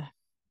 pointer.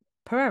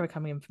 Pereira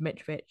coming in for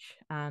Mitrovic,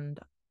 and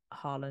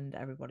Haaland,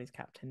 everybody's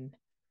captain.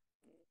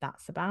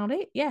 That's about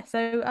it. Yeah,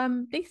 so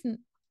decent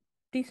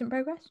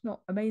progress,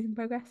 not amazing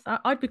progress.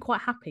 I'd be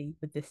quite happy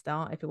with this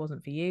start if it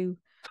wasn't for you.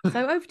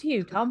 So over to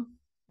you, Tom.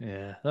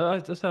 Yeah,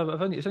 it's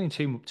only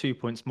two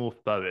points more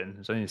for Bowen.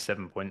 It's only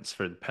 7 points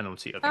for the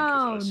penalty, I think it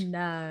Oh was.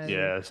 no.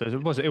 Yeah, so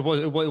it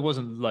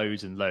wasn't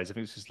loads and loads. I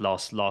think it was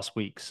just last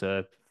week's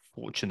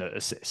fortunate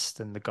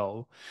assist and the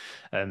goal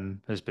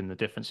has been the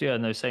difference. Yeah,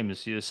 no, same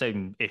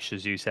ish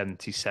as you,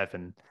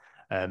 77.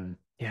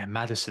 Yeah,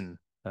 Madison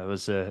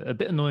was a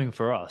bit annoying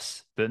for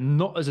us, but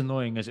not as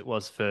annoying as it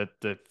was for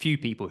the few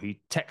people who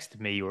texted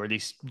me or at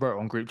least wrote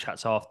on group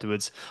chats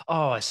afterwards.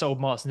 Oh, I sold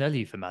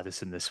Martinelli for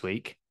Madison this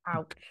week.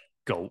 Ouch.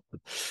 Gulp.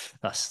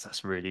 That's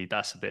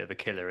a bit of a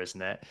killer,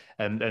 isn't it?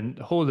 And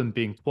Haaland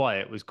being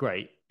quiet was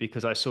great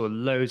because I saw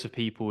loads of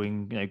people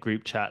in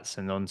group chats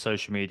and on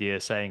social media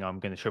saying I'm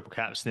going to triple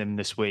captain him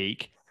this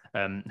week.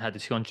 Had a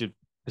 200%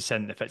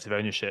 effective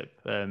ownership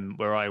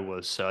where I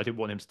was, so I didn't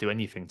want him to do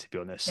anything, to be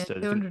Yeah, honest. I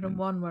think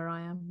 201 where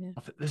I am. Yeah.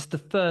 I think this is the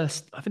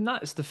first. I think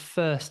that is the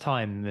first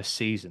time this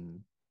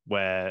season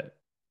where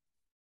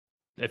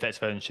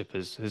effective ownership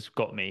has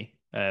got me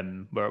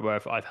where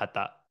I've had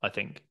that. I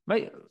think,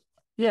 mate.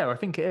 Yeah, I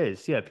think it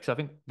is. Yeah, because I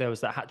think there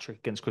was that hat trick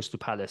against Crystal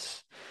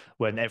Palace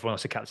when everyone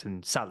else had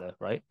captain Salah,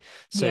 right?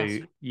 So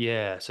Yes.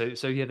 yeah,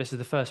 so yeah, this is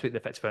the first week the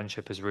effective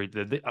ownership has really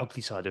the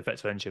ugly side of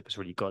effective ownership has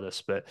really got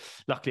us. But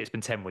luckily, it's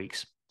been 10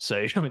 weeks,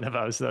 so I mean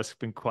that's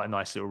been quite a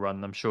nice little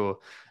run. I'm sure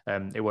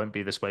it won't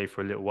be this way for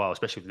a little while,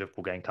 especially with the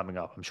Liverpool game coming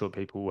up. I'm sure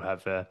people will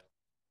have. I've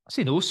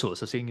seen all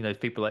sorts. I've seen,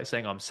 people like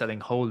saying I'm selling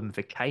Holden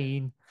for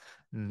Kane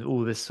and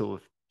all this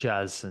sort of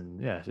jazz.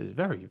 And yeah, it's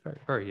very, very,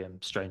 very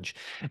strange.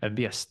 And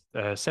yes,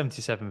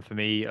 77 for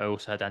me. I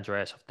also had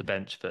Andreas off the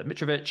bench for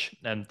Mitrovic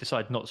and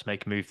decided not to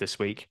make a move this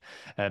week.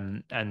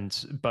 And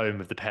Bowen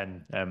with the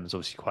pen was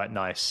obviously quite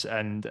nice.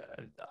 And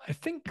I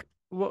think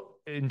what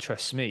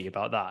interests me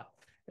about that,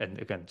 and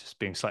again, just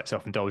being slightly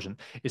self-indulgent,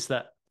 is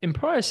that in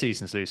prior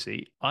seasons,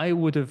 Lucy, I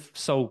would have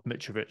sold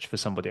Mitrovic for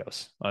somebody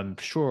else. I'm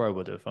sure I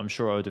would have. I'm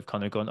sure I would have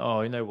kind of gone,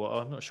 oh, you know what?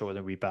 I'm not sure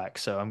whether we're back,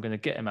 so I'm going to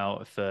get him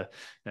out for,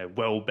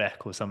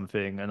 Welbeck or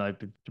something, and I'd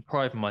be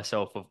depriving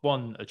myself of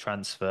one, a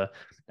transfer,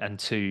 and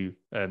two,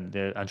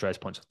 the Andreas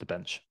points off the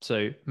bench.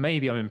 So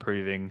maybe I'm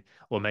improving,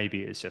 or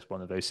maybe it's just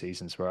one of those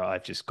seasons where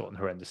I've just gotten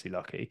horrendously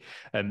lucky.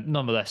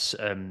 Nonetheless,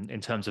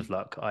 in terms of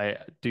luck, I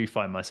do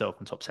find myself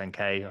in top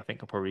 10k. I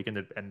think I'm probably going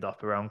to end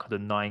up around kind of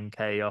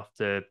 9k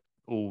after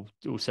all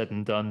said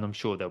and done. I'm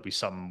sure there'll be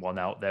someone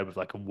out there with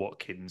like a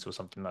Watkins or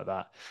something like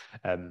that.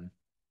 Um,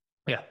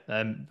 yeah,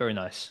 very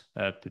nice.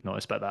 Did not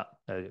expect that.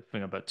 I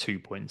think about 2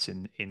 points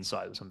in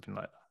inside or something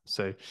like that.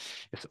 So,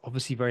 it's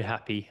obviously very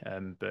happy,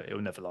 but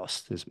it'll never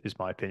last. Is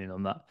my opinion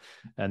on that.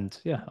 And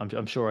yeah,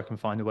 I'm sure I can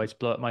find a way to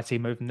blow up my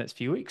team over the next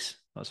few weeks.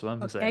 That's what I'm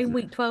gonna say. Okay,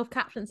 week 12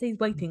 captaincy is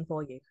waiting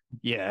for you.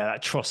 Yeah,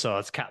 that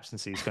Trossard's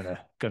captaincy is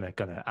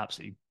gonna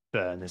absolutely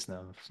burn, isn't it?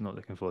 I'm just not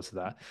looking forward to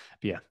that.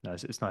 But yeah, no,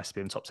 it's nice to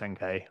be in the top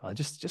 10k. I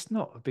just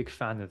not a big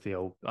fan of the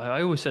old.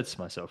 I always said to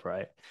myself,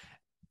 right,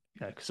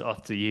 because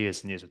after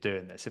years and years of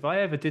doing this, if I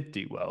ever did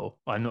do well,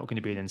 I'm not going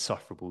to be an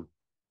insufferable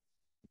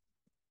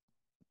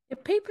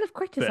People have But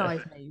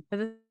criticised me for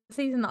the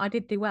season that I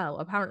did do well.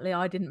 Apparently,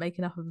 I didn't make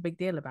enough of a big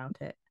deal about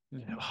it.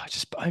 I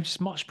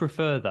just much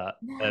prefer that.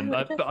 No,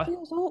 it But just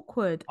feels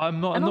awkward. I'm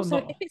not. I'm And not. also,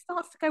 if Not. it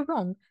starts to go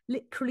wrong,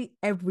 literally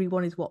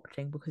everyone is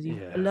watching because you've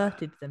Yeah.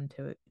 alerted them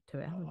to it,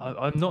 haven't you?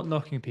 I'm not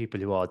knocking people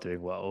who are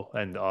doing well,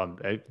 and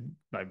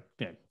like,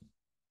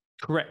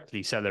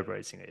 correctly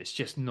celebrating it. It's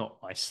just not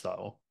my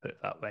style, put it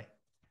that way.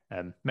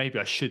 Maybe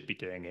I should be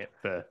doing it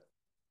for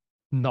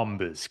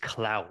numbers,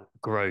 clout,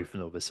 growth,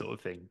 and all this sort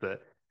of thing, but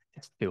it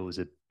just feels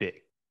a bit,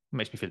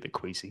 makes me feel a bit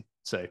queasy.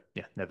 So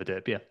yeah, never do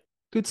it. But yeah,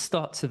 good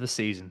start to the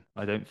season.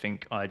 I don't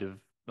think I'd have.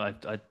 I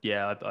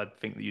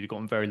think that you'd have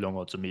gotten very long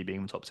odds on me being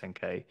in the top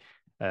 10K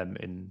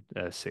in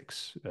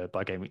six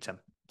by game week 10.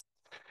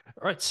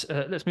 All right,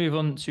 let's move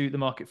on to the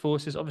market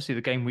forces. Obviously,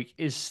 the game week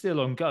is still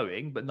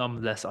ongoing, but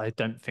nonetheless, I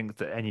don't think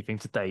that anything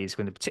today is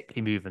going to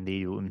particularly move the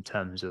needle in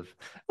terms of,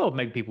 well,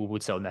 maybe people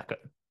would sell Neco.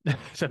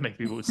 So maybe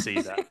people would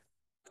see that.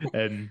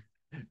 Um,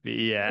 but The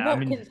yeah, I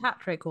mean, Watkins hat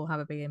trick will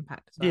have a big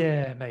impact as well.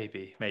 yeah,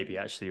 maybe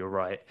actually you're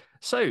right.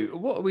 So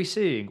what are we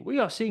seeing? We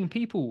are seeing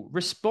people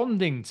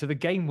responding to the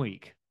game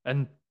week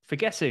and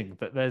forgetting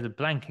that there's a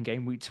blank in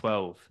game week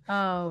 12.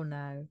 Oh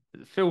no.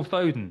 Phil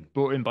Foden,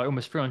 brought in by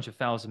almost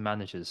 300,000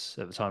 managers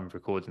at the time of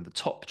recording, the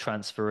top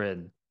transfer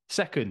in.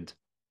 Second,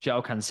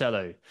 João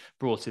Cancelo,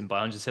 brought in by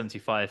I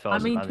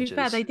 175,000 mean, to be fair,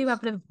 managers. they do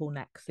have Liverpool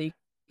next, so you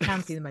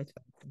can see the motivation.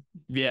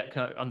 Yeah,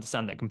 can I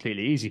understand that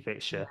completely easy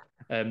fixture.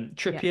 Yeah. Yeah.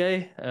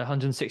 Trippier,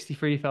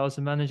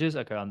 163,000 managers.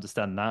 Okay, I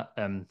understand that.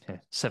 Yeah,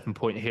 7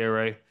 point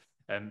hero.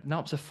 Now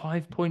up to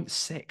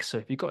 5.6. So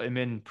if you got him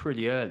in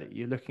pretty early,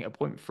 you're looking at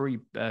point three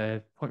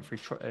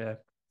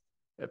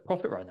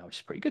profit right now, which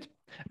is pretty good.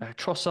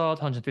 Trossard,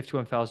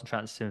 151,000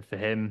 transfers in for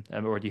him.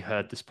 Already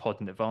heard this pod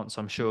in advance,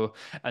 I'm sure.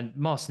 And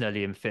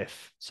Martinelli in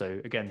fifth. So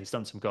again, he's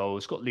done some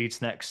goals. Got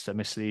Leeds next. So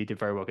Missley did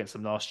very well against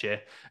them last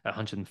year.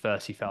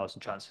 130,000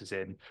 transfers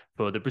in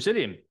for the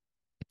Brazilian.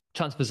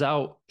 Transfers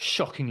out,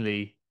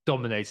 shockingly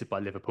dominated by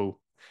Liverpool.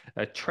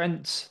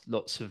 Trent,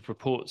 lots of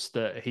reports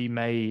that he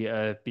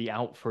may be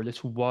out for a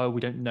little while.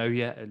 We don't know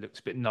yet. It looks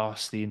a bit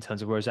nasty in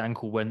terms of where his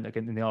ankle went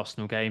again in the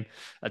Arsenal game.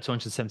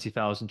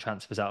 270,000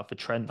 transfers out for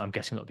Trent. I'm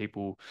guessing a lot of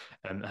people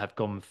have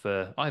gone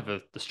for either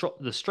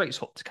the straight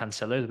swap to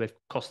Cancelo, they've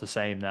cost the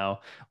same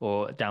now,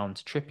 or down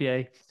to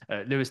Trippier.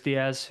 Luis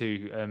Diaz,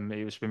 who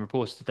it was been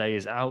reported today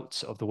is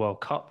out of the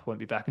World Cup,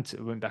 won't back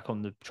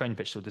on the training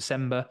pitch till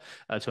December.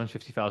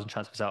 250,000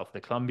 transfers out for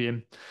the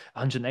Colombian,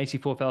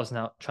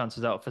 184,000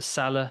 transfers out for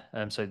Salah.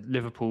 So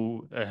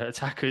Liverpool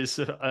attackers,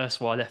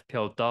 erstwhile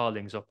FPL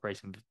darlings,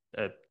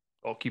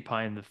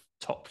 occupying the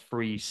top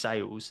three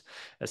sales.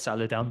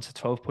 Salah down to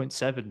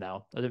 12.7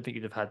 now. I don't think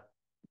you'd have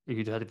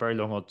had very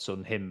long odds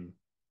on him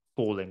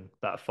falling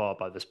that far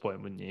by this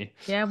point, wouldn't you?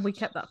 Yeah, and we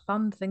kept that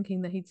fund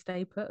thinking that he'd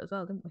stay put as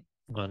well, didn't we?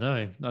 I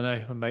know.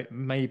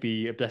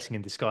 Maybe a blessing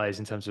in disguise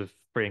in terms of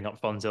freeing up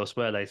funds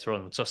elsewhere later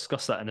on. We'll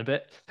discuss that in a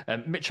bit.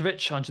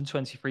 Mitrovic,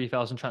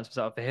 123,000 transfers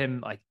out for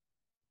him. I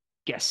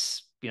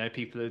guess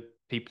people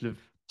have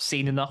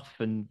seen enough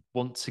and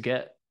want to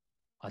get.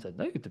 I don't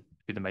know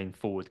who the main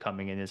forward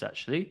coming in is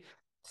actually.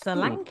 Ooh,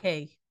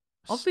 Solanke,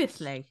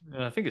 obviously.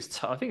 I think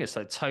it's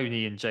like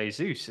Tony and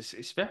Jesus.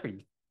 It's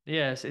very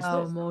yeah. It's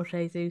Oh, not more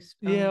Jesus.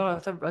 yeah.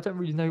 Oh, I don't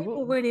really know what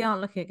people really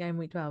aren't looking at game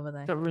week 12, are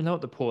they? don't really know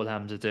what the poor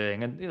lambs are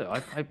doing. And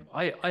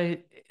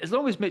as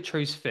long as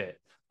Mitro's fit,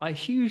 I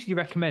hugely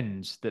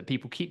recommend that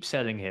people keep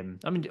selling him.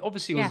 I mean,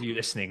 obviously, all of Yeah. you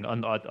listening, I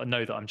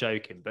know that I'm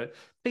joking, but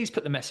please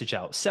put the message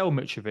out: sell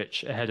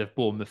Mitrovic ahead of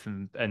Bournemouth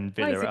and Well, he's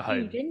Villa a at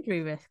huge home.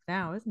 injury risk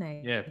now, isn't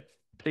he? Yeah,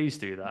 please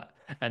do that.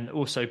 And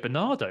also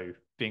Bernardo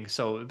being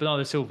sold,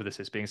 Bernardo Silva, this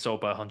is being sold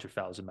by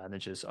 100,000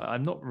 managers.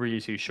 I'm not really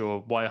too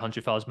sure why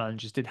 100,000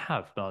 managers did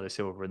have Bernardo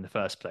Silva in the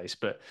first place,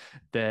 but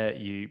there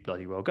you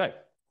bloody well go.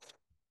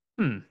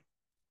 Hmm.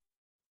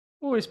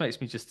 Always makes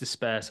me just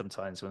despair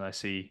sometimes when I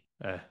see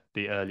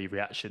the early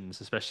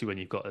reactions, especially when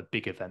you've got a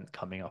big event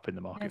coming up in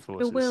the Yeah, market it's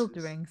forces.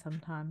 bewildering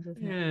sometimes,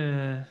 isn't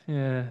it?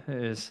 Yeah,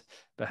 it is.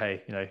 But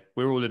hey,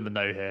 we're all in the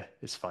know here.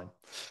 It's fine.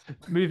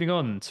 Moving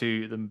on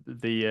to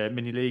the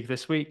mini league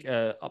this week.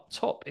 Up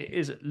top, it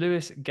is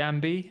Lewis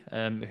Gamby,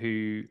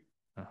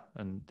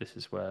 and this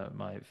is where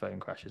my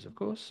phone crashes, of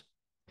course.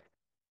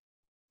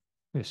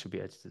 This will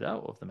be edited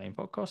out of the main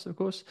podcast, of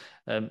course.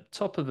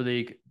 Top of the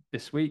league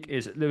this week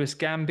is Lewis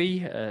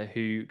Gamby,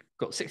 who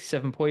got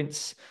 67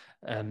 points.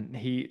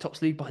 He tops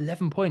the league by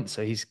 11 points,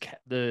 so he's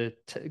kept the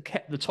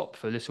top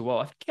for a little while.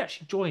 I think he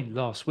actually joined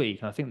last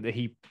week, and I think that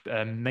he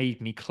made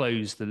me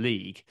close the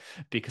league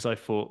because I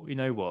thought, you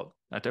know what,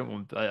 I don't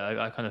want.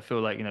 I kind of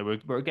feel like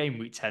we're at game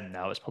week 10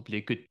 now. It's probably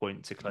a good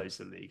point to close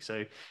the league,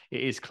 so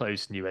it is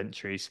close to new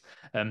entries.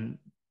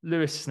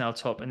 Lewis is now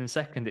top, and in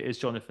second it is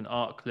Jonathan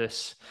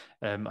Arkless.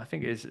 I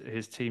think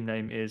his team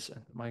name is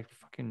my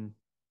fucking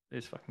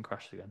it's fucking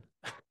crashed again.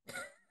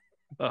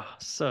 Oh,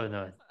 so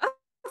annoying.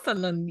 That's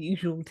an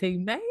unusual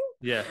team name.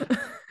 Yeah,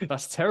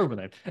 that's a terrible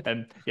name.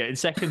 Yeah, in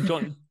second,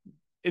 John.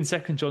 In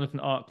second, Jonathan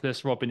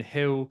Arkless, Robin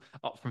Hill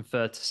up from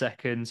third to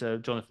second.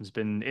 Jonathan's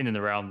been in and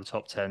around the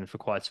top 10 for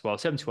quite a while.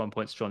 71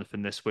 points,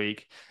 Jonathan, this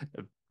week.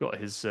 Got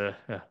his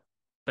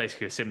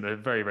basically a similar,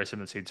 very, very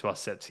similar team to us,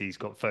 except he's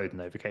got Foden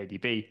over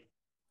KDB.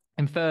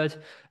 In third,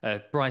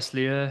 Bryce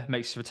Lear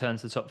makes his return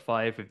to the top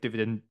five with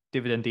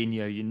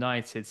Dividendinho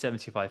United,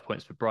 75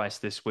 points for Bryce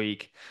this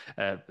week.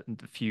 A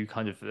few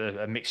kind of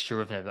a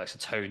mixture of like so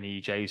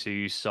Tony,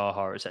 Jesus,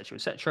 Zaha, etc.,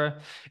 etc.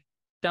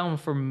 Down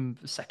from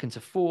second to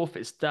fourth,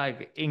 it's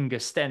Dag Inga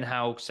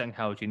Stenhaug,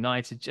 Stenhaug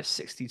United, just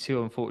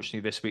 62,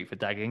 unfortunately, this week for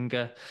Dag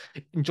Inga.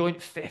 In joint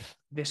fifth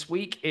this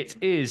week,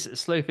 it is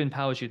Slothin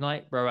Powers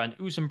Unite, Rowan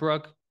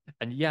Uzenbrug,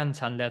 and Jan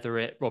Tan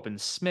Leatherit, Robin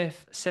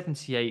Smith,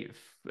 78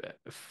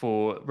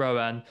 for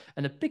Rowan,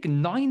 and a big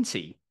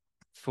 90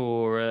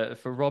 for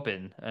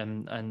Robin.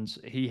 And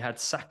he had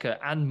Saka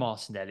and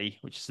Martinelli,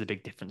 which is the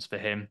big difference for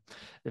him.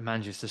 The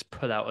manager's just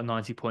put out a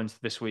 90 points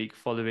this week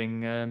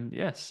following,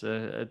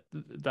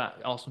 that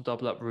Arsenal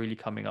double up really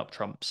coming up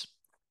trumps.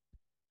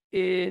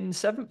 In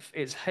seventh,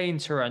 it's Hein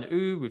Turan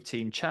U with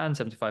Team Chan,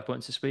 75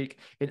 points this week.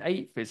 In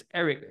eighth, it's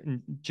Eric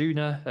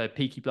Juna,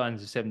 Peaky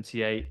Blinders of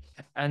 78.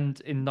 And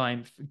in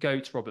ninth,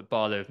 Goat Robert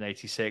Barlow with an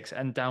 86.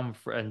 And down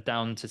to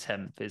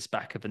 10th is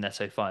back of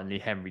Veneto finally,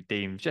 Henry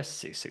Deem, just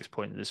 66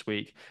 points this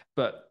week.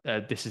 But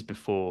this is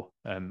before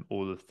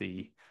all of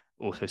the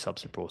auto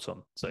subs are brought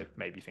on. So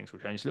maybe things will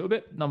change a little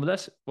bit.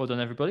 Nonetheless, well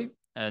done, everybody.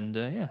 And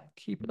yeah,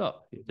 keep it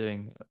up. You're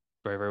doing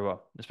very, very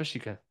well,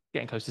 especially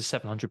getting close to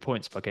 700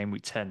 points by game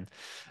week 10.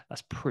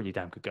 That's pretty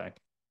damn good going.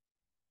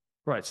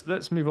 Right, so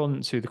let's move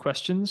on to the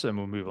questions and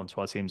we'll move on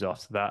to our teams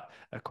after that.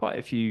 Quite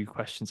a few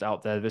questions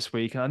out there this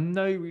week. And I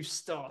know we've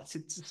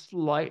started to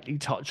slightly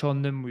touch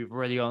on them. We've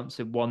already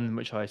answered one,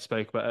 which I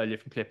spoke about earlier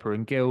from Clipper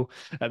and Gill.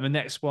 And the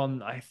next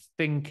one, I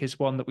think, is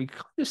one that we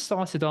kind of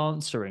started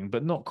answering,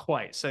 but not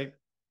quite. So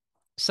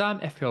Sam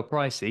FPL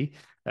Pricey,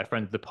 a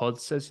friend of the pod,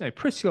 says,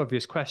 pretty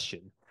obvious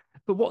question.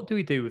 But what do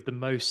we do with the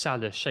Mo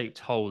Salah shaped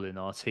hole in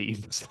our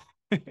teams?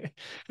 I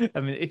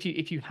mean,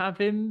 if you have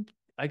him,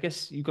 I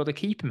guess you've got to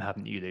keep him,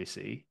 haven't you,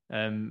 Lucy?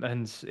 And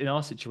in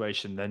our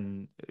situation,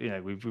 then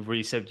we've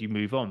really said you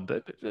move on.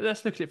 But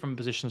let's look at it from a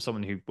position of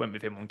someone who went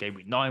with him on game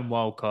week 9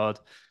 wild card.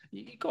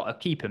 You got to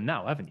keep him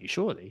now, haven't you?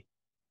 Surely.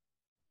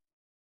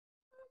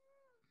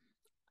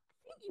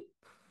 You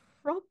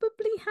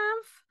probably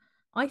have.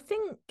 I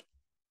think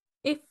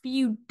if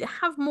you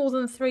have more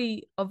than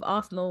three of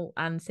Arsenal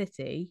and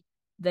City,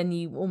 then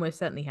you almost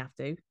certainly have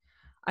to.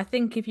 I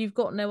think if you've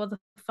got no other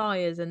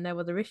fires and no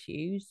other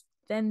issues,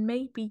 then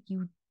maybe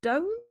you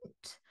don't.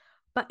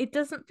 But it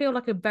doesn't feel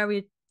like a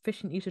very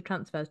efficient use of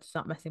transfers to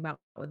start messing about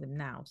with him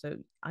now. So,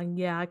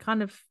 yeah, I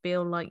kind of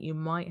feel like you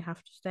might have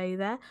to stay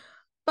there.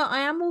 But I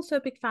am also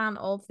a big fan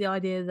of the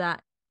idea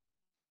that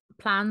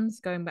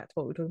plans, going back to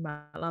what we were talking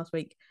about last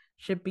week,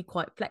 should be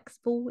quite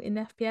flexible in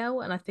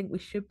FPL. And I think we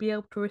should be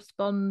able to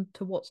respond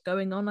to what's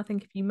going on. I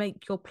think if you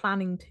make your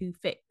planning too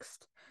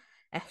fixed,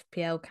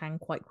 FPL can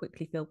quite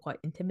quickly feel quite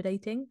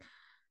intimidating.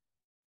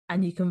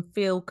 And you can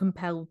feel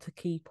compelled to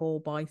keep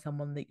or buy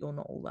someone that you're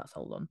not all that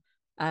sold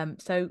on.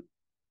 So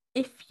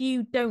if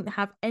you don't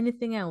have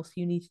anything else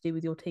you need to do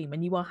with your team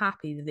and you are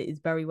happy that it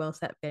is very well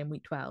set for game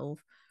week 12,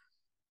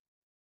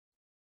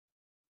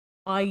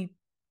 I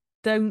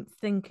don't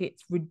think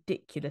it's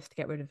ridiculous to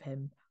get rid of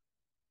him.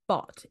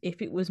 But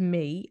if it was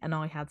me and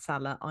I had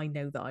Salah, I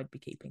know that I'd be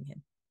keeping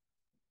him.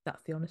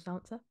 That's the honest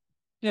answer.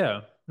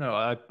 Yeah, no,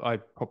 I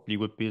probably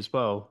would be as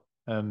well,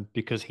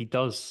 because he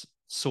does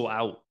sort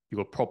out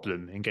your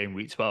problem in game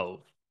week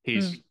 12.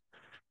 He's Mm.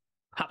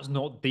 perhaps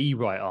not the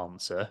right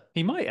answer.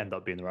 He might end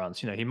up being the right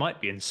answer. He might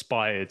be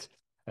inspired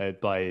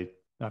by.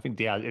 I think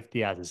Diaz, if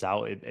Diaz is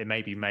out, it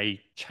maybe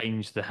may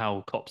change the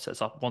how Klopp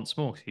sets up once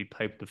more. 'Cause he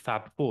played the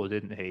Fab Four,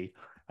 didn't he?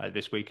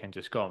 This weekend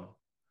just gone.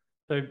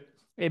 So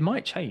it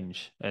might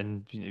change,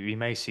 and we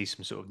may see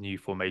some sort of new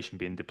formation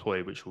being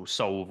deployed, which will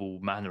solve all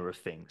manner of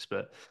things.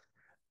 But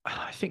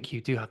I think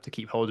you do have to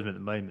keep hold of him at the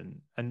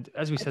moment. And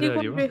as we I said do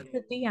earlier wonder on, if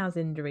the Diaz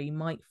injury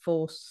might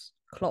force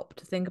Klopp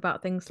to think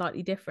about things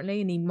slightly differently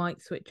and he might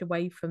switch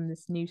away from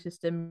this new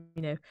system.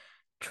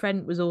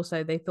 Trent was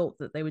also, they thought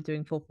that they were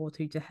doing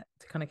 4-4-2 to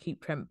kind of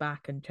keep Trent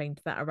back and change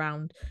that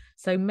around.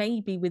 So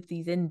maybe with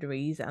these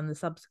injuries and the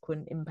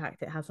subsequent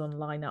impact it has on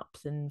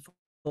lineups and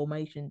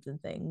formations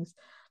and things,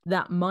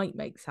 that might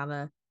make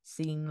Salah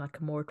seem like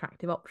a more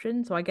attractive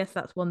option. So I guess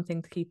that's one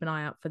thing to keep an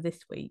eye out for this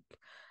week.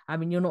 I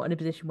mean, you're not in a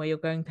position where you're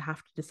going to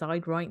have to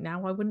decide right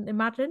now, I wouldn't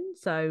imagine.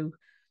 So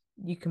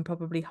you can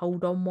probably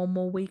hold on one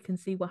more week and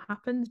see what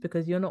happens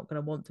because you're not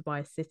going to want to buy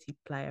a City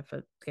player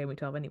for game week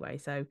 12 anyway.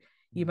 So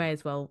you may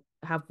as well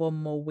have one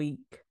more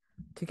week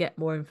to get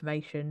more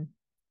information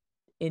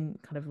in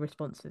kind of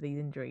response to these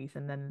injuries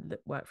and then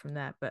work from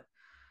there. But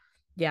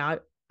yeah,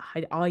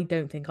 I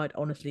don't think I'd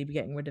honestly be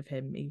getting rid of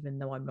him, even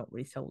though I'm not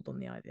really sold on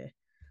the idea.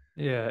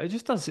 yeah, it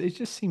just does. It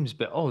just seems a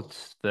bit odd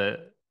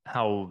that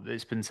how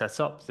it's been set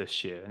up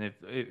this year. And if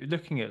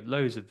looking at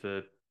loads of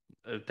the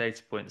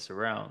data points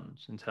around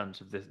in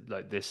terms of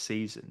this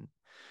season,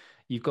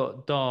 you've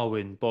got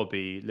Darwin,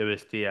 Bobby,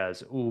 Luis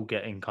Diaz all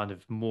getting kind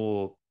of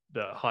more.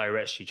 the higher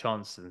XG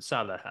chances than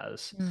Salah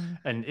has. Mm.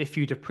 And if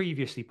you'd have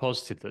previously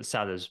posited that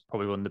Salah's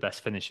probably one of the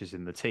best finishers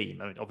in the team,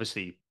 I mean,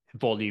 obviously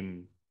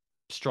volume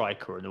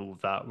striker and all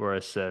of that,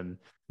 whereas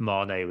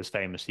Mane was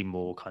famously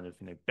more kind of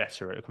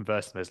better at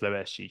converting those low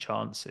SG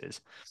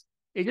chances.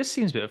 It just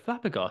seems a bit of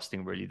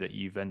flabbergasting, really, that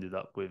you've ended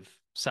up with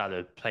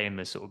Salah playing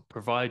this sort of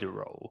provider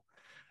role.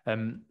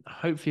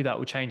 Hopefully that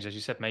will change. As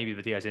you said, maybe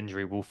the Diaz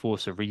injury will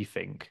force a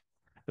rethink.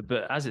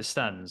 But as it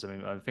stands, I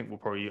mean, I think we'll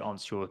probably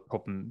answer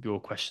your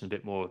question a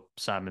bit more,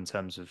 Sam, in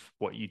terms of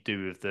what you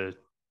do with the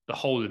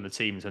hole in the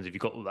team. In terms of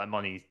you've got all that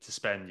money to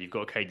spend, you've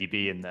got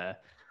KDB in there.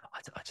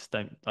 I just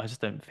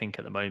don't think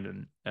at the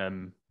moment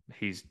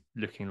he's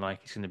looking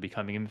like he's going to be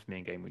coming in for me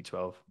in game week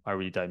 12. I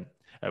really don't.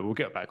 We'll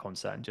get back on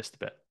that in just a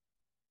bit.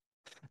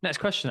 Next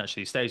question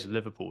actually stays with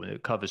Liverpool and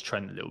it covers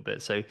Trent a little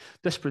bit. So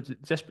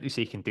desperately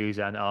seeking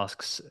Duzan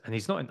asks, and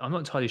I'm not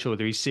entirely sure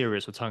whether he's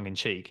serious or tongue in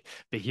cheek,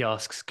 but he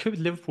asks, could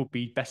Liverpool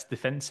be best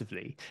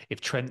defensively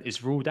if Trent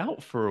is ruled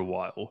out for a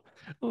while?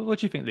 Well, what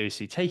do you think,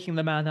 Lucy? Taking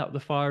the man out of the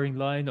firing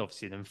line,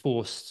 obviously an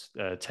enforced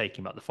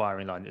taking him out the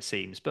firing line, it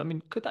seems. But I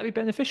mean, could that be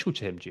beneficial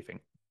to him, do you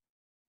think?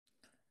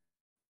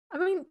 I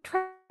mean,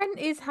 Trent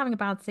is having a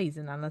bad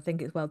season, and I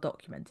think it's well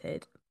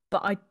documented.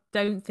 But I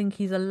don't think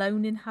he's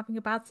alone in having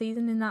a bad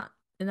season in that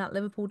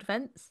Liverpool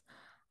defence.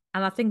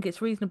 And I think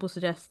it's reasonable to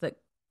suggest that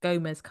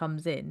Gomez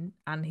comes in,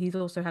 and he's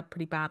also had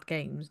pretty bad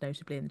games,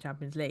 notably in the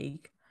Champions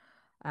League.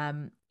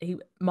 He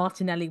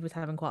Martinelli was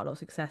having quite a lot of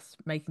success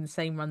making the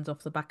same runs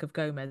off the back of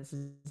Gomez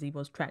as he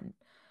was Trent.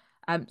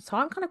 So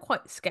I'm kind of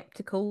quite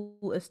skeptical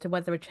as to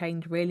whether a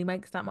change really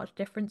makes that much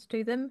difference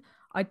to them.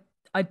 I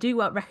I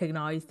do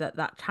recognise that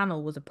that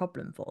channel was a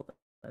problem for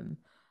them,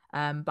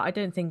 but I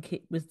don't think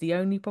it was the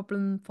only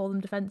problem for them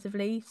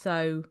defensively.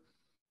 So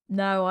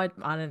no, I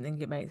don't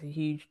think it makes a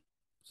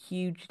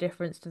huge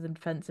difference to them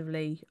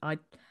defensively. I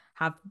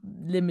have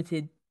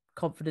limited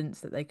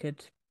confidence that they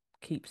could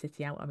keep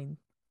City out. I mean,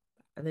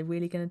 are they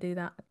really going to do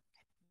that?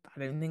 I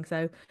don't think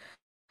so.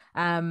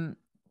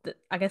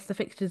 I guess the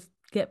fixtures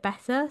get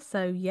better,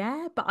 so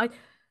yeah, but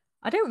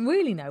I don't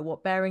really know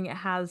what bearing it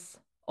has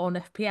on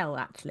FPL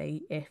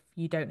actually if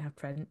you don't have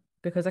Trent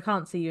because I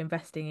can't see you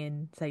investing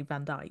in say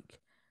Van Dijk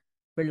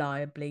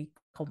reliably,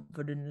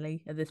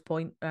 confidently at this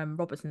point.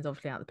 Robertson's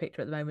obviously out of the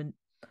picture at the moment,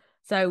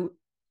 so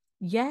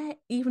yeah,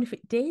 even if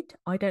it did,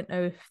 I don't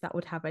know if that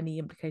would have any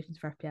implications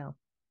for FPL.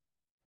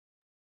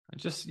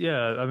 Just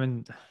yeah, I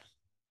mean,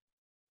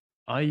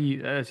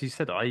 as you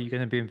said, are you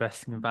going to be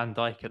investing in Van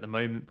Dijk at the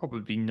moment?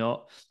 Probably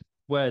not.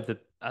 Where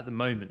at the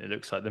moment it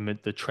looks like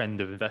the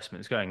trend of investment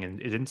is going and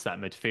is into that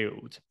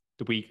midfield.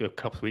 A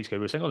couple of weeks ago,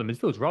 we were saying, "Oh, the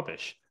midfield's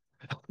rubbish,"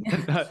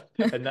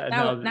 and,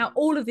 now Now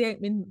all of the 8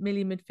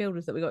 million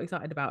midfielders that we got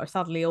excited about are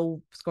suddenly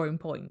all scoring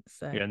points.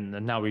 So yeah,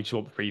 and now we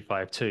swap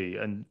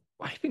 3-5-2, and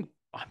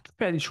I'm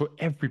fairly sure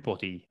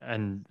everybody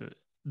and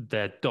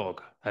their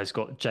dog has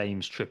got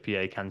James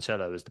Trippier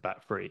Cancelo as the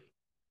back three.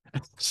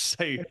 So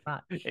pretty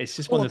much. it's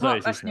just one Well, of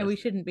those, apart, isn't you know, it? we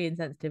shouldn't be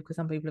insensitive because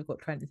some people have got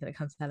Trent instead of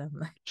Cancelo,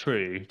 haven't they?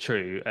 True,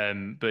 true.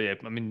 But yeah,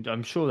 I mean,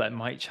 I'm sure that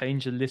might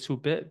change a little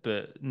bit,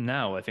 but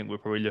now I think we're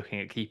probably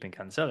looking at keeping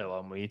Cancelo,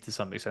 aren't we, to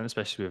some extent,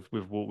 especially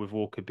with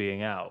Walker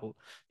being out.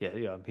 Yeah,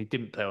 yeah, he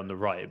didn't play on the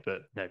right,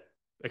 but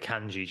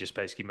Akanji just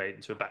basically made it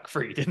into a back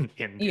three, didn't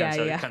he? And Yeah,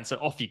 yeah.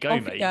 Cancelo, off you go, Off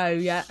you mate. go.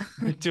 Yeah,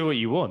 Do what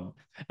you want.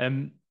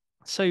 Um,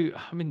 so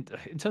I mean,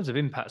 in terms of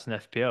impacts on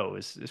FPL,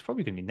 it's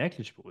probably going to be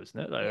negligible, isn't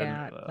it? Like,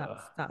 yeah.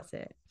 That's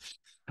it.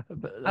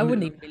 but I I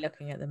wouldn't mean, even be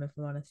looking at them if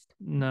I'm honest.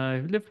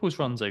 no, Liverpool's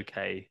run's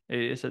okay.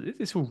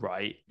 It's all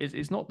right.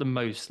 It's not the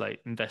most like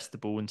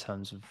investable in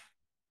terms of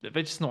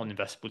they're just not an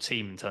investable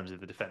team in terms of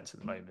the defense at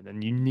the moment,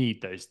 and you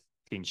need those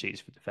clean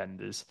sheets for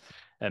defenders.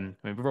 I mean,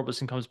 if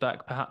Robertson comes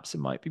back, perhaps it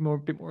might be a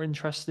bit more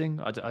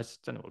interesting. I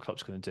just don't know what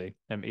Klopp's going to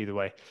do. Either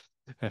way,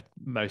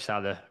 Mo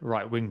Salah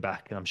right wing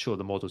back, and I'm sure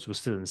the models will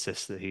still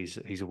insist that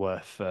he's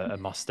worth a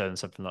must own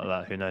something like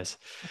that. Who knows?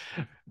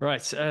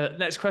 Right.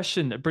 Next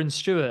question, Bryn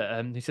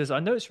Stewart. He says, "I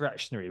know it's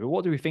reactionary, but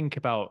what do we think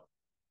about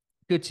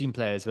good team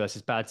players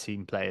versus bad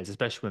team players,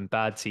 especially when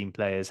bad team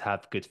players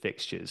have good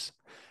fixtures?"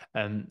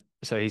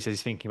 So he says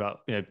he's thinking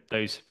about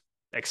those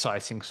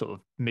exciting sort of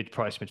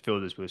mid-price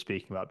midfielders we were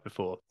speaking about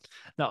before.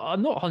 Now,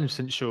 I'm not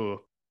 100% sure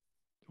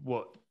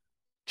what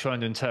trying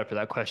to interpret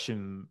that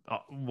question,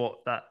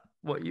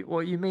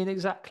 what you mean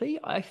exactly.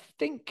 I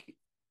think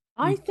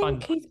I you think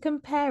kind he's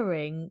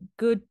comparing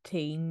good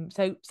team,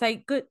 so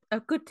say a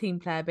good team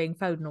player being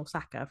Foden or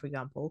Saka, for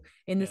example,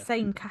 in the yeah.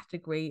 same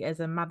category as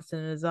a Madison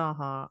and a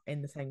Zaha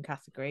in the same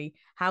category.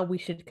 How we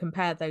should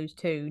compare those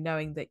two,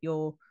 knowing that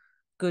your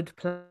good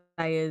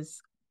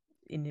players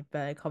in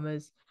inverted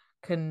commas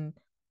can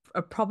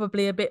are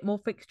probably a bit more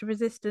fixture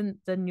resistant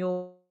than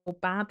your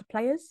bad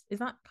players. Is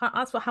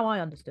that's how I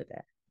understood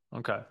it?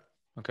 Okay.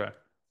 Okay.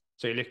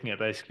 So you're looking at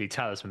basically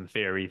talisman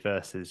theory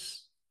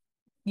versus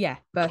Yeah,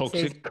 cogs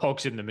versus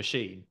cogs in the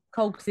machine.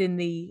 cogs in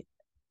the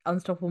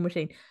unstoppable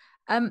machine.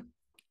 Um,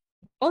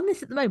 on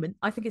this at the moment,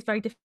 I think it's very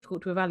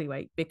difficult to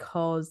evaluate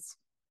because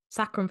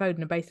Saka and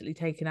Foden are basically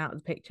taken out of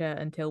the picture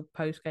until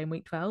post game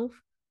week 12.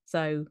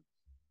 So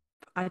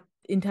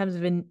in terms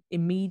of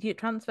immediate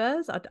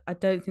transfers, I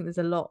don't think there's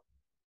a lot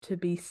to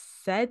be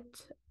said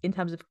in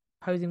terms of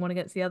posing one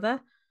against the other.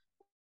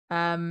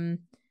 Um,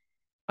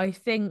 I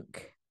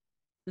think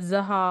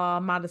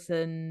Zaha,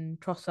 Madison,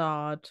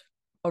 Trossard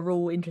are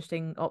all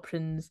interesting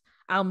options.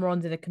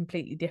 Almiron's in a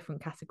completely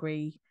different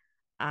category,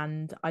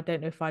 and I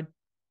don't know if I'd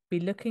be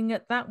looking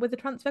at that with a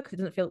transfer because it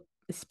doesn't feel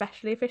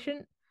especially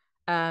efficient.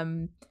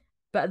 Um,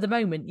 but at the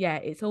moment, yeah,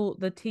 it's all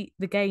the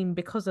game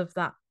because of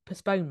that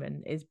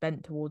postponement is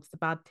bent towards the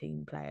bad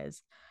team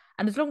players.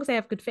 And as long as they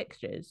have good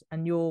fixtures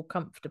and you're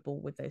comfortable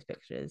with those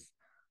fixtures,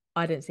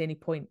 I don't see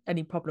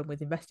any problem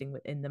with investing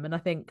in them. And I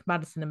think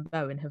Madison and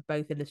Bowen have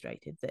both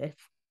illustrated that if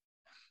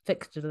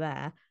fixtures are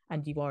there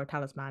and you are a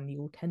talisman, you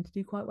will tend to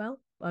do quite well.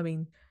 I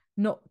mean,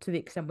 not to the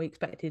extent we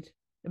expected.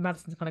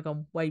 Madison's kind of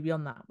gone way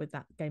beyond that with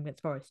that game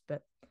against Forest,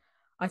 but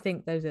I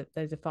think those are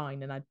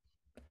fine, and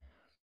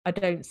I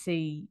don't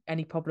see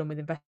any problem with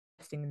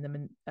investing in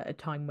them at a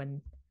time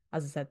when,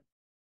 as I said,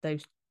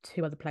 those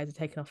two other players are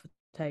taken off the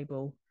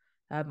table.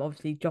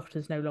 Obviously,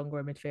 Jota's no longer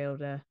a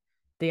midfielder.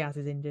 Diaz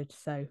is injured,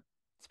 so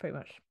it's pretty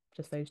much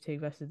just those two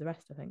versus the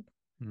rest, I think.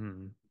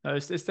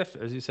 It's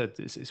definitely, as you said,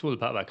 it's all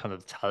about that kind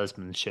of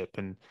talismanship.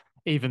 And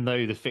even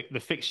though the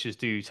fixtures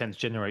do tend to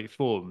generate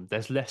form,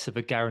 there's less of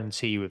a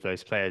guarantee with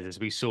those players, as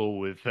we saw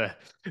with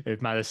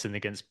Madison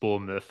against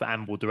Bournemouth,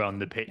 ambled around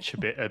the pitch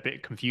a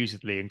bit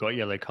confusedly and got a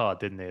yellow card,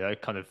 didn't they?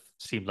 That kind of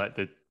seemed like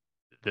the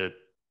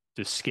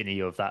the skinny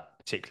of that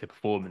particular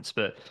performance.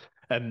 But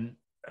um,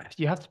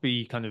 you have to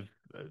be kind of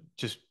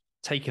just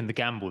taking the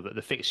gamble that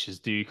the fixtures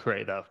do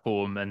create that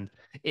form, and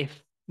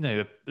if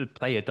the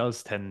player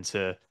does tend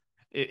to,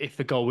 if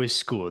the goal is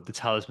scored, the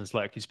talisman's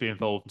likely to be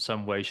involved in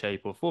some way,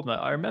 shape, or form. Like,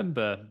 I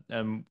remember,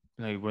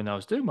 when I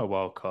was doing my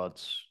wild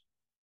cards,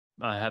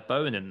 I had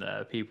Bowen in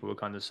there. People were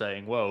kind of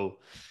saying, "Well,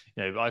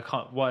 I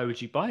can't. Why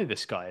would you buy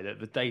this guy? That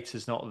the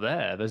data's not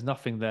there. There's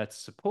nothing there to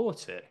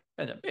support it."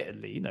 And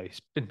admittedly,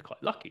 he's been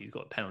quite lucky. He's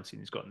got a penalty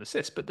and he's got an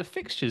assist, but the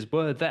fixtures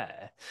were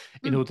there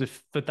in Mm. order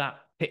for that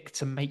pick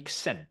to make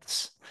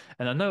sense.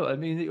 And I know, I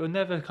mean, you're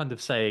never kind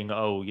of saying,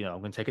 "Oh, I'm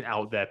going to take an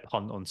out there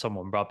punt on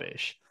someone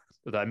rubbish."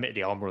 Although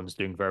admittedly, Almiron's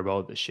doing very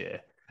well this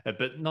year.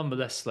 But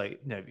nonetheless,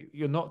 like,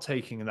 you're not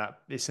taking that.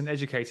 It's an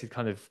educated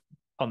kind of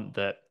punt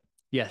that,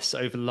 yes,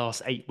 over the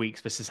last 8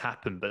 weeks this has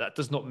happened, but that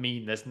does not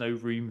mean there's no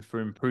room for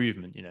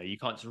improvement. You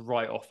can't just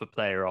write off a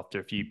player after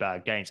a few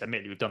bad games.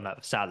 Admittedly, we've done that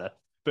with Salah,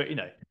 but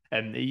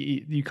and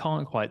you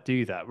can't quite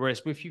do that.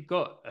 Whereas if you've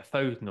got a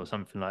Foden or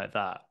something like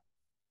that,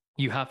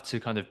 you have to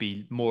kind of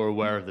be more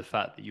aware of the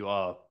fact that you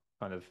are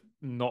kind of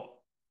not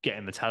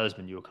getting the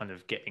talisman. You're kind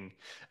of getting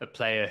a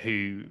player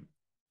who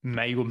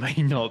may or may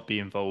not be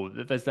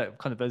involved. There's that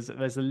kind of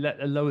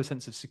a lower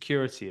sense of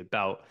security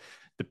about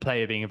the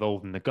player being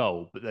involved in the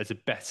goal, but there's a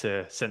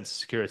better sense of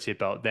security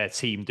about their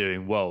team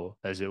doing well,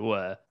 as it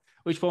were.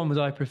 Which one would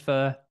I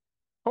prefer?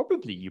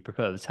 Probably you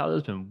prefer the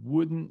talisman,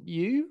 wouldn't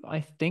you? I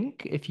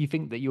think if you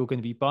think that you're going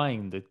to be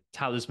buying the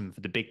talisman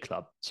for the big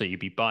club, so you'd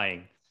be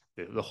buying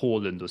the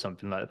Haaland or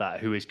something like that,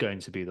 who is going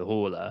to be the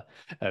hauler,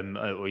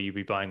 or you'd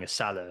be buying a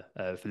Salah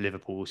for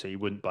Liverpool, so you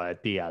wouldn't buy a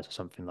Diaz or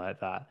something like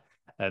that.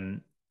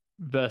 Um,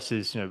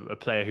 versus a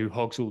player who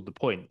hogs all the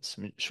points.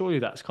 I mean, surely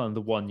that's kind of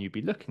the one you'd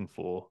be looking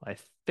for, I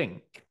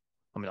think.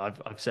 I mean,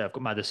 I've said I've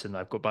got Madison,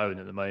 I've got Bowen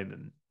at the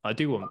moment. I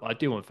do want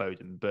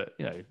Foden, but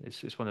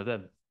it's one of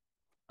them.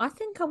 I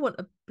think I want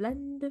a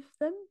blend of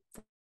them.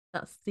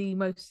 That's the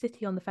most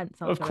city on the fence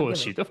Of answer I'm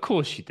course giving. of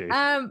course you do.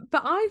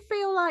 But I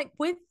feel like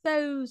with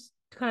those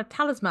kind of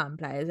talisman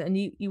players, and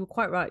you were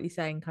quite rightly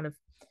saying kind of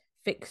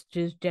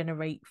fixtures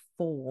generate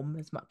form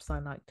as much as I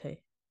like to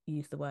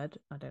use the word.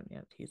 I don't know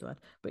to use the word,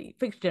 but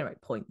fixtures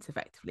generate points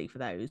effectively for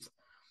those.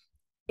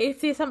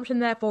 If the assumption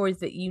therefore is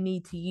that you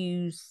need to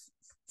use,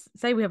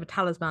 say we have a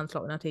talisman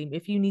slot in our team,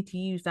 if you need to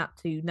use that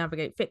to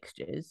navigate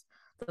fixtures,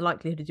 the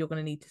likelihood is you're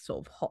going to need to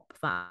sort of hop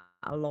that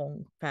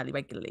along fairly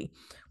regularly.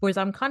 Whereas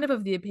I'm kind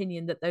of the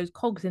opinion that those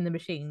cogs in the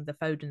machine, the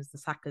Fodens, the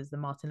Sakas, the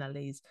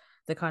Martinellis,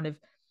 the kind of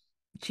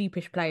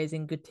cheapish players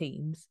in good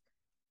teams,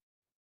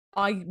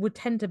 I would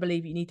tend to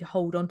believe you need to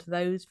hold on to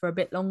those for a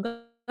bit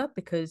longer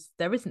because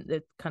there isn't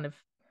the kind of,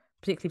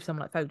 particularly for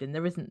someone like Foden,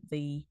 there isn't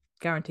the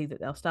guarantee that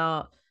they'll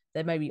start.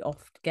 There may be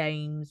off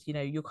games,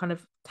 you're kind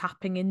of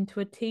tapping into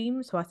a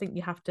team. So I think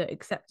you have to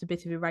accept a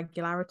bit of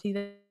irregularity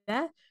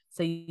there.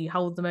 So you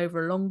hold them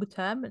over a longer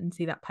term and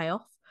see that pay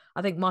off.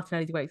 I think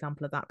Martinelli's a great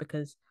example of that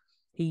because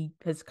he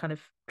has kind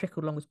of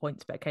trickled along his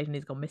points, but occasionally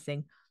he's gone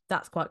missing.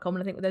 That's quite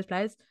common, I think, with those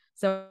players.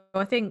 So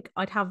I think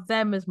I'd have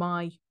them as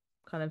my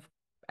kind of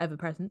ever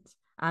present,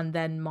 and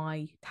then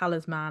my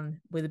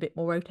talisman with a bit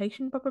more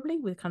rotation, probably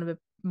with kind of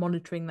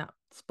monitoring that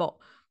spot.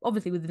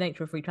 Obviously, with the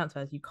nature of free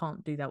transfers, you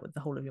can't do that with the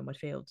whole of your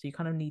midfield, so you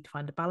kind of need to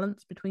find a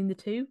balance between the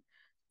two.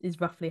 Is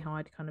roughly how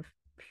I'd kind of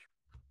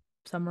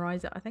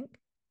summarize it, I think.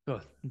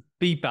 God,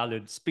 be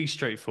balanced, be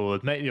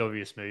straightforward, make the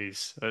obvious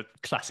moves.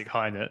 Classic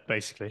Hynett,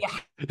 basically.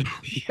 Yeah,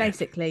 Yeah.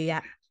 basically,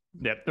 yeah.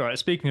 Yep. All right.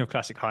 Speaking of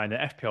classic high in the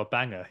FPL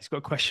banger, he's got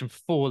a question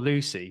for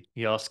Lucy.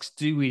 He asks,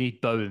 "Do we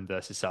need Bowen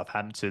versus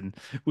Southampton?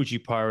 Would you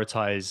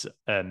prioritise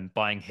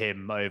buying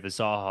him over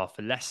Zaha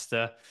for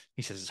Leicester?"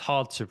 He says it's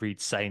hard to read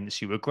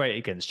Saints. You were great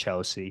against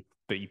Chelsea,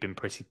 but you've been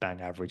pretty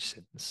bang average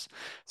since.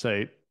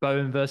 So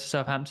Bowen versus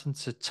Southampton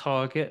to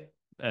target.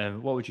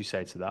 What would you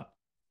say to that?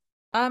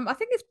 I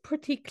think it's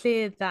pretty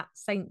clear that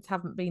Saints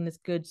haven't been as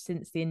good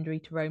since the injury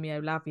to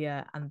Romeo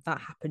Lavia, and that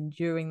happened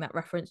during that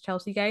reference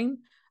Chelsea game.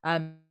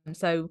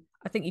 So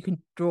I think you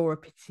can draw a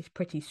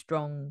pretty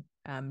strong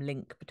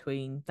link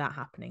between that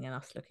happening and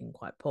us looking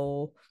quite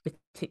poor,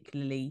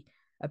 particularly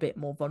a bit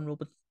more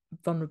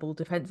vulnerable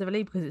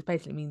defensively, because it's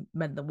basically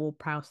meant that Ward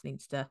Prowse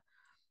needs to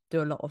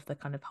do a lot of the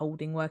kind of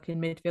holding work in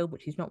midfield,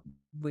 which he's not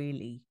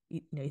really,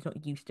 he's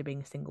not used to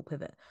being a single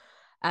pivot.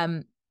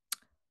 Um,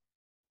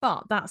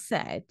 but that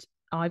said,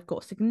 I've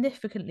got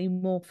significantly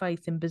more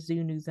faith in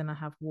Bazunu than I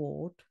have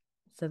Ward.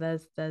 So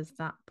there's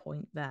that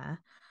point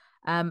there.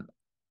 Um,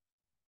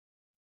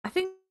 I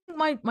think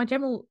my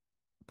general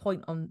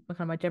point on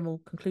kind of my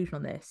general conclusion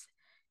on this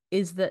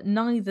is that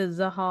neither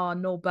Zaha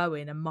nor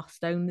Bowen are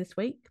must own this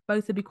week.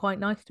 Both would be quite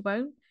nice to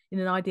own. In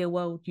an ideal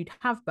world, you'd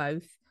have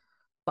both,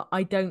 but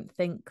I don't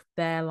think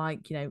they're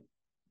like,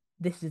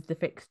 this is the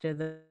fixture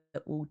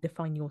that will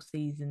define your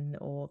season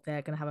or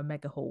they're going to have a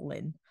mega haul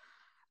in.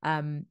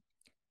 Um,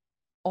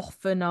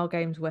 Often our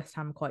games West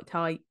Ham are quite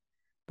tight.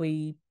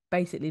 We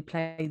basically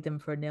played them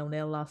for a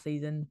 0-0 last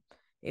season.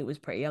 It was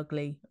pretty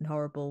ugly and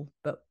horrible,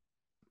 but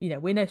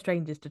we're no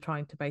strangers to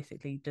trying to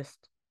basically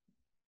just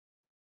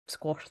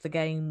squash the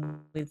game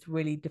with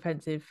really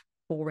defensive,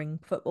 boring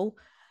football.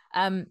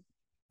 Um,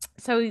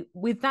 so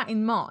with that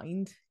in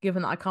mind,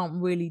 given that I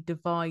can't really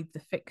divide the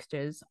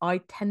fixtures, I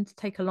tend to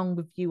take a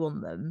longer view on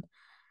them.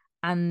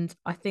 And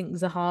I think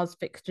Zaha's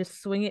fixtures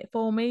swing it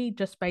for me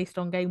just based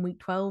on game week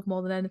 12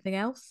 more than anything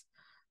else.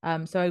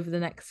 So over the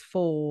next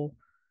four,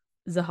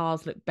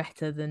 Zaha's look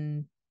better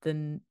than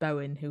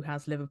Bowen, who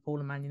has Liverpool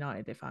and Man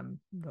United, if I'm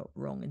not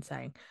wrong in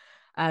saying.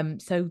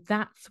 So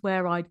that's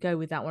where I'd go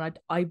with that one.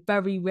 I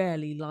very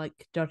rarely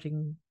like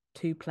judging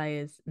two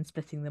players and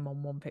splitting them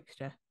on one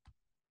fixture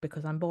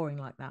because I'm boring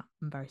like that.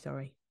 I'm very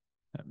sorry.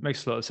 It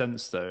makes a lot of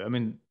sense, though. I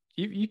mean,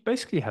 you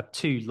basically have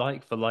two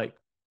like for like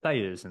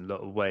players in a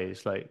lot of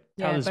ways, like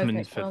Yeah, both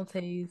talismans get for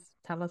penalties,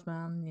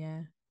 talisman,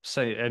 yeah.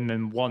 say, and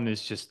then one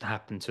is just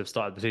happened to have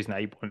started the season at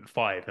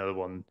 8.5, another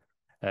one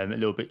a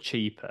little bit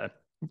cheaper.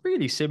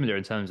 Really similar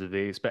in terms of the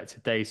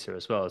expected data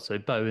as well. So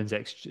Bowen's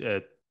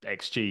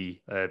XG,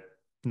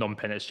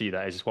 non-pen XG,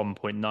 that is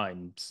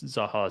 1.9.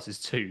 Zaha's is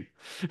 2.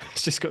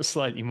 It's just got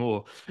slightly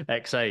more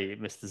XA,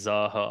 Mr.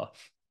 Zaha.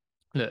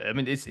 Look, I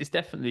mean, it's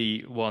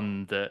definitely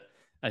one that,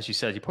 as you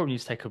said, you probably need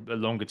to take a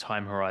longer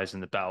time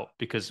horizon about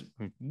because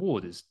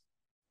Ward is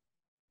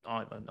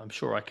I'm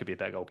sure I could be a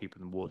better goalkeeper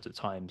than Ward at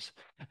times.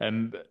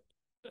 Um,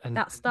 and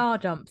That star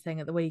jump thing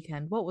at the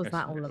weekend, what was it's,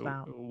 that all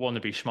about?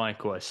 wannabe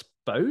Schmeichel, I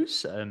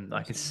suppose. I can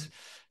Awesome.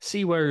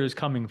 see where he was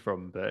coming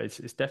from, but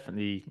it's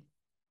definitely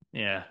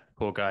yeah,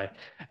 poor guy.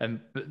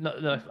 But no,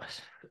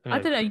 I no,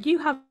 don't know. You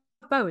have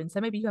Bowen, so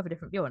maybe you have a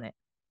different view on it.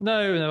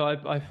 no.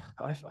 I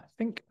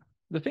think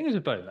the thing is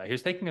about that he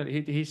was taking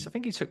he's I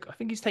think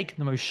he's taken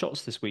the most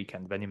shots this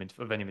weekend of any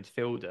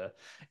midfielder.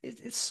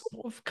 It's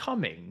sort of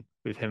coming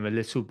with him a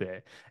little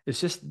bit. It's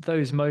just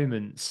those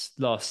moments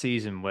last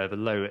season where the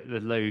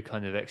low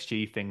kind of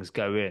XG things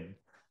go in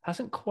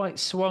hasn't quite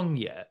swung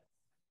yet.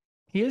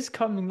 He is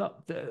coming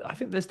up. I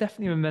think there's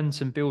definitely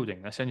momentum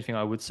building. That's the only thing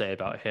I would say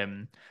about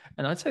him.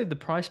 And I'd say the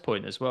price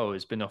point as well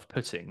has been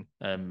off-putting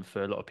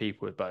for a lot of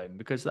people with Bone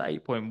because that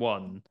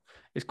 8.1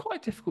 is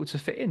quite difficult to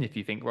fit in if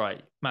you think,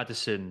 right,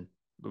 Madison,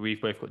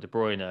 we've both got De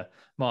Bruyne,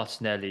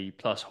 Martinelli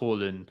plus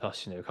Haaland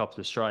plus, a couple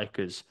of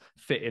strikers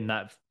fit in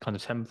that kind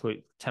of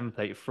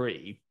template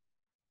free.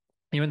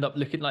 You end up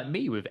looking like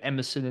me with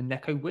Emerson and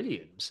Neco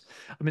Williams.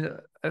 I mean,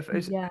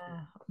 Yeah.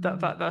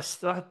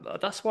 that's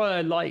why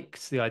I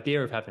liked the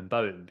idea of having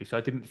Bowen because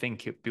I didn't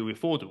think it'd be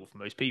affordable for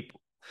most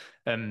people.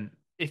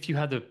 If you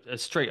had a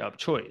straight up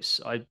choice,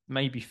 I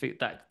maybe think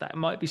that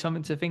might be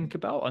something to think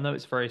about. I know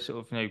it's very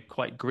sort of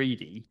quite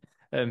greedy,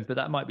 but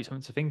that might be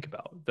something to think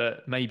about.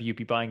 That maybe you'd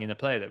be buying in a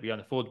player that would be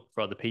unaffordable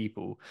for other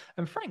people.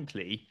 And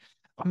frankly,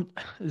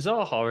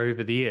 Zaha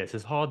over the years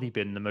has hardly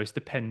been the most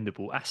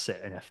dependable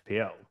asset in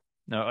FPL.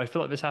 No, I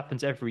feel like this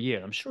happens every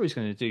year. I'm sure he's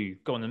going to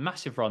go on a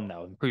massive run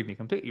now and prove me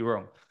completely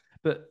wrong.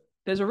 But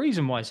there's a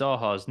reason why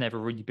Zaha has never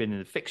really been in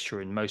the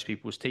fixture in most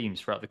people's teams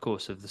throughout the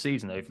course of the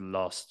season over the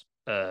last,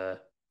 what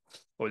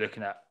we're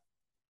looking at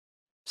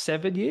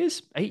 7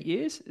 years, 8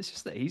 years. It's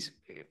just that he's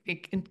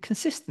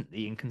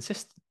consistently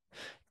inconsistent.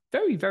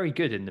 Very, very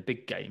good in the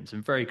big games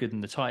and very good in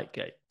the tight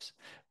games.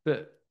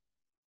 But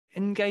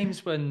in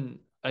games when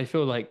I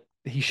feel like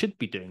he should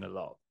be doing a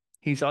lot,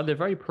 he's either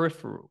very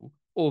peripheral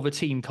or the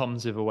team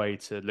comes with a way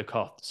to look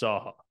after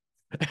Zaha.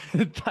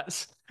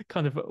 That's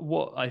kind of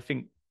what I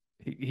think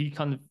he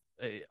kind of.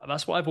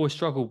 That's why I've always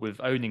struggled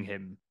with owning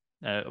him.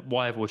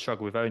 Why I've always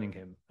struggled with owning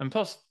him, and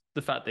plus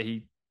the fact that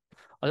he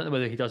I don't know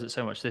whether he does it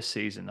so much this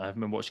season. I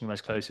haven't been watching him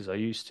as close as I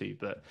used to,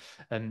 but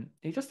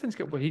he does tend to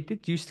get. Well, he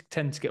did used to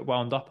tend to get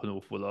wound up an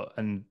awful lot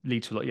and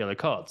lead to a lot of yellow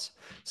cards.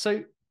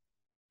 So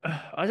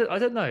I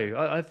don't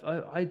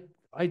know.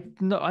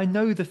 I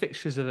know the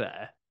fixtures are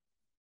there.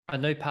 I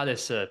know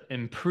Palace are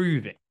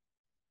improving,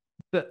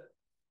 but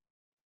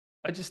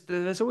I just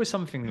there's always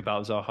something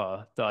about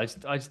Zaha that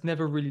I just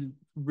never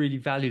really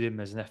valued him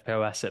as an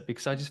FPL asset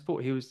because I just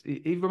thought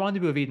he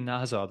reminded me of Eden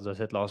Hazard, as I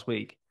said last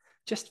week,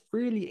 just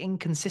really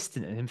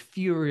inconsistent and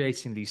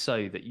infuriatingly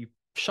so that you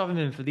shove him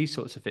in for these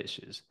sorts of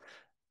fixtures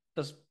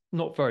does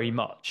not very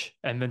much,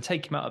 and then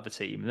take him out of the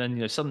team, and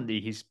then suddenly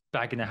he's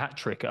bagging a hat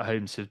trick at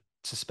home to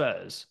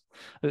Spurs.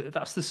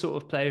 That's the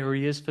sort of player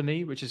he is for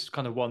me, which is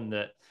kind of one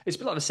that it's a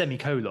bit like a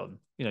semicolon.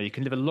 You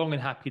can live a long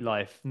and happy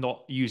life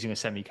not using a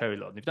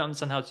semicolon. If you don't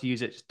understand how to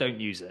use it, just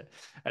don't use it.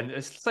 And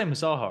it's the same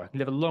as Zaha. I can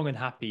live a long and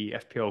happy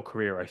FPL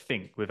career, I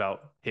think,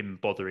 without him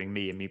bothering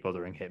me and me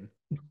bothering him.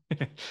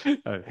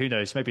 Who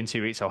knows? Maybe in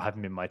 2 weeks I'll have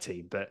him in my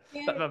team, but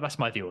Yeah. that's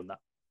my view on that.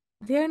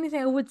 The only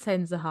thing I would say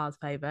in Zaha's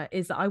favour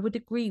is that I would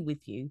agree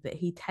with you that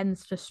he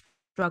tends to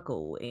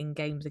struggle in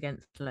games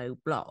against low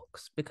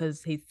blocks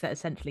because he's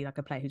essentially like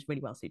a player who's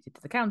really well suited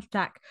to the counter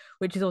attack,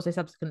 which is also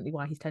subsequently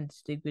why he's tended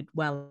to do good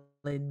well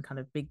in kind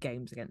of big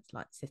games against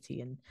like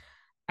City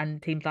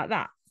and teams like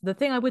that. The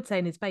thing I would say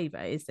in his favour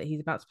is that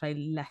he's about to play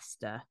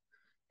Leicester,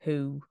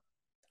 who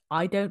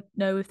I don't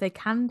know if they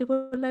can do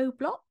a low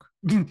block.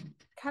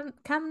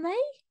 Can they?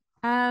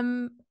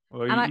 Um,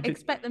 Well, and I you did.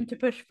 expect them to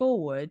push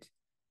forward,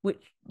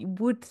 which you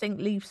would think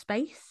leave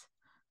space,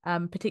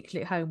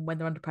 particularly at home when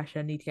they're under pressure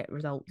and need to get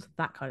results,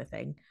 that kind of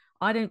thing.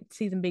 I don't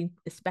see them being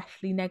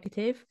especially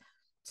negative,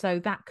 so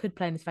that could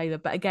play in his favour.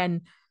 But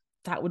again,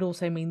 that would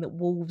also mean that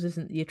Wolves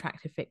isn't the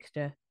attractive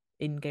fixture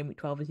in game week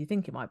 12 as you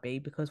think it might be,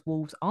 because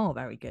Wolves are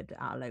very good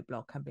at a low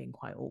block and being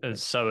quite And awkward.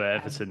 so are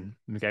Um, Everton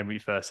in the game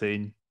week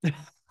 13.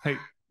 Like,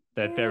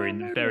 they're yeah,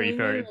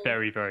 maybe.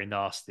 very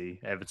nasty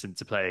Everton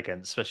to play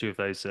against, especially with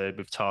those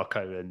with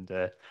Tarko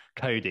and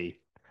Cody.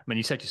 I mean,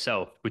 you said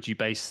yourself, would you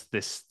base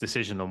this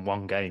decision on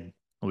one game,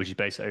 or would you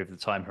base it over the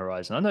time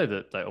horizon? I know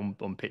that like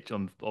on pitch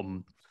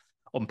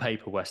on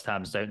paper, West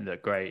Ham's don't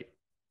look great.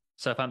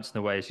 Southampton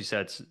away, as you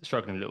said,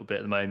 struggling a little bit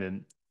at the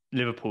moment.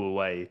 Liverpool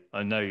away,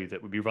 I know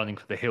that we'd be running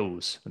for the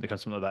hills when it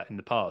comes to something like that in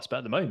the past, but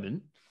at the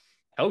moment.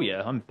 Oh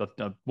yeah, I'm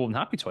more than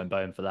happy to own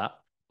Bowen for that.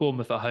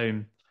 Bournemouth at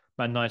home,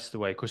 Man United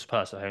away, Crystal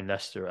Palace at home,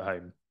 Leicester at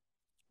home.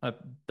 Uh,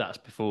 that's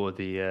before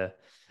the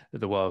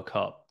World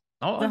Cup.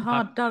 I'm Zaha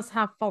happy. does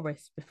have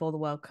Forest before the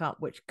World Cup,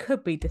 which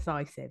could be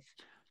decisive,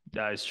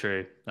 That is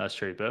true. That's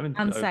true. But I mean,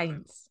 and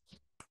Saints.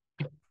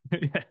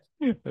 yeah.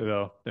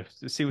 Well,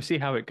 we'll see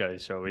how it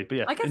goes, shall we? But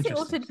yeah, I guess it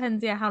also interesting.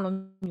 depends, yeah, how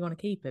long you want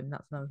to keep him.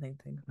 That's another thing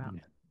to think about.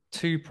 Yeah.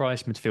 Two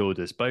price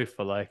midfielders, both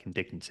for like and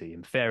dignity.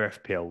 In fair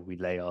FPL, we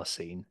lay our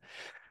scene.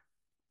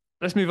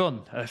 Let's move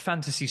on.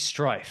 Fantasy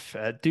strife.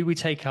 Do we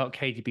take out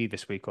KDB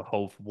this week or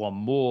hold for one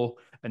more?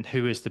 And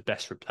who is the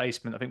best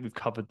replacement? I think we've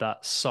covered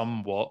that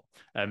somewhat.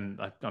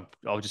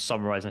 I'll just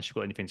summarize unless you've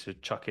got anything to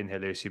chuck in here,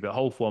 Lucy. But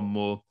hold for one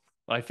more.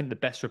 I think the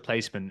best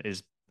replacement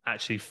is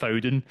actually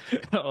Foden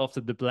after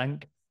the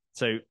blank.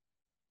 So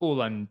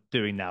all I'm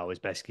doing now is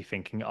basically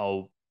thinking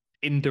I'll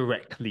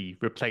indirectly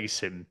replace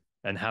him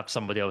and have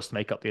somebody else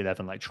make up the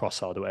 11, like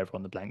Trossard or whatever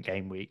on the blank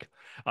game week.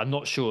 I'm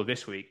not sure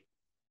this week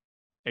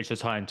it's a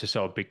time to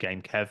sell a big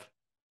game, Kev.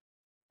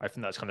 I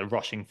think that's kind of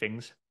rushing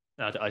things.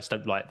 I just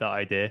don't like that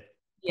idea.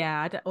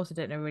 Yeah, also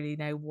don't know really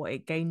know what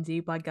it gains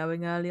you by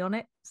going early on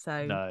it.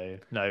 So No,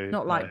 no,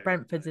 not no. like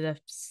Brentford's an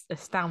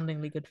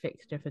astoundingly good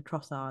fixture for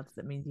Trossard.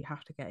 That means you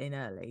have to get in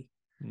early.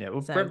 Yeah,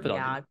 well, So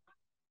yeah,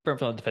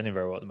 Brentford aren't defending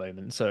very well at the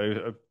moment,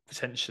 so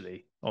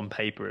potentially on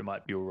paper it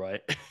might be all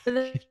right.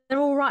 but they're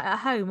all right at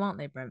home, aren't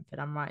they, Brentford?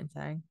 I'm right in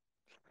saying.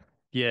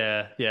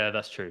 Yeah, yeah,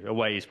 that's true.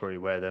 Away is probably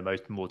where they're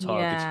more Yeah,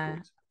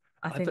 targeted.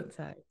 I I, but think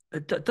so.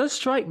 it does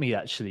strike me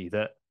actually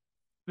that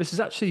this is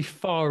actually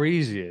far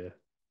easier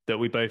that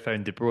we both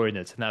own De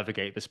Bruyne to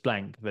navigate this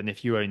blank than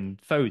if you own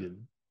Foden.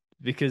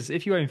 Because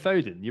if you own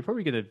Foden, you're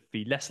probably going to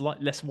be less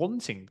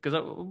wanting. Because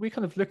we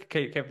kind of look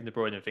at Kevin De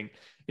Bruyne and think,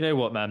 you know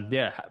what, man,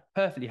 yeah,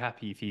 perfectly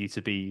happy for you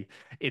to be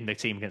in the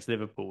team against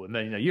Liverpool, and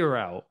then you're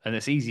out, and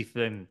it's easy for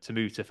them to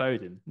move to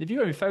Foden. If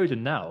you own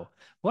Foden now,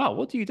 wow,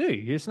 what do you do?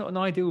 It's not an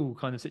ideal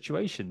kind of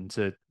situation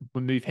to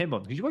move him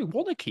on because you probably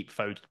want to keep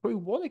Foden, you probably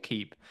want to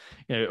keep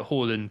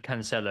Haaland,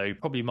 Cancelo,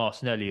 probably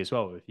Martinelli as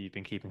well if you've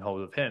been keeping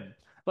hold of him.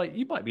 Like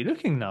you might be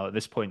looking now at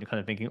this point, kind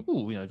of thinking,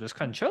 oh, does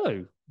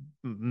Cancelo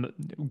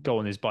go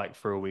on his bike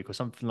for a week or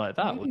something like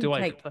that, or Maybe you do I?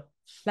 take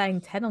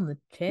playing 10 on the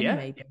chin, Yeah,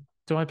 maybe.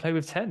 do I play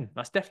with 10?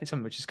 That's definitely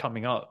something which is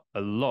coming up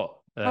a lot.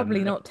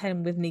 Probably not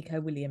 10 with Nico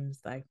Williams,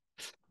 though.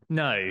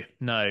 No,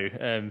 no,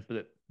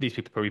 but these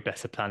people are probably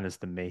better planners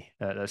than me.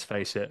 Let's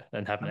face it,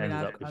 and I haven't mean, ended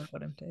I've, up with I've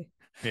got him too.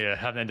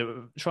 haven't ended up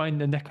trying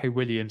the Neco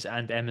Williams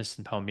and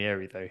Emerson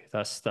Palmieri though.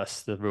 That's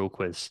the real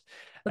quiz.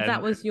 But that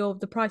Um, was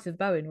the price of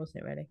Bowen,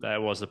 wasn't it, really?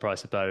 that was the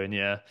price of Bowen,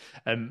 yeah.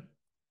 Um,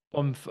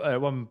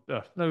 no,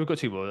 we've got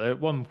two more.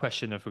 One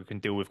question, if we can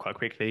deal with quite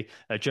quickly.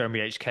 Jeremy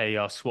HK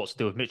asks, what's the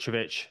deal with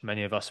Mitrovic?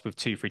 Many of us with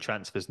two free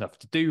transfers, nothing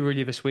to do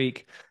really this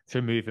week.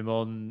 Should we move him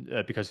on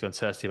because of the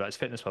uncertainty about his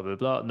fitness, blah, blah,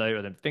 blah. No,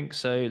 I don't think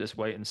so. Let's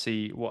wait and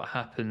see what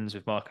happens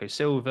with Marco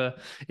Silva.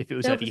 If it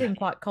was Silva Eddie, seemed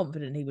quite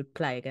confident he would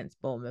play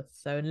against Bournemouth,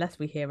 so unless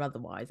we hear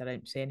otherwise, I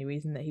don't see any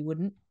reason that he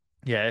wouldn't.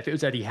 yeah, if it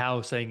was Eddie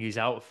Howe saying he's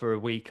out for a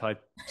week, I'd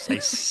say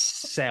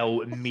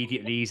sell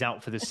immediately. He's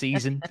out for the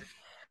season.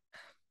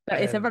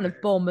 But it's a Um, run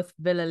of Bournemouth,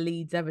 Villa,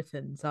 Leeds,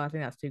 Everton, so I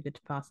think that's too good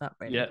to pass up,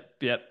 really. Yep,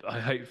 yep.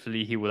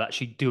 Hopefully he will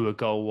actually do a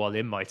goal while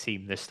in my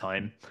team this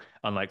time,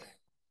 unlike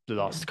the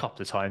Yeah. last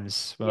couple of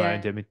times when I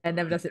owned Yeah, him. and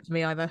never does it for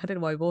me either. I don't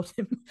know why I bought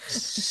him.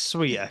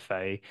 Sweet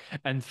FA.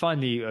 And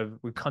finally,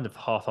 we kind of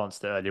half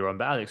answered it earlier on,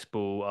 but Alex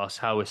Ball asked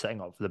how we're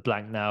setting up for the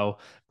blank now.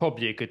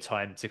 Probably a good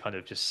time to kind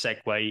of just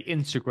segue,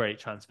 integrate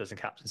transfers and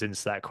captains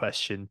into that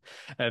question.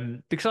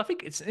 Because I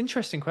think it's an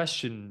interesting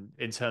question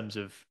in terms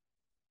of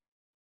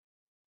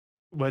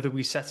whether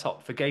we set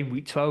up for game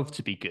week 12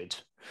 to be good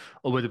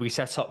or whether we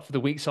set up for the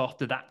weeks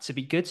after that to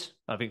be good.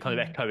 I think kind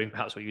of Mm. echoing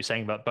perhaps what you were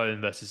saying about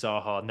Bowen versus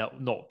Zaha,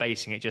 not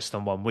basing it just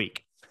on 1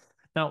 week.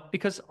 Now,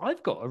 because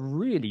I've got a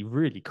really,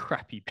 really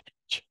crappy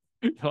bench.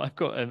 I've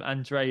got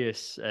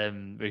Andreas,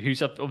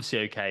 who's obviously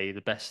okay,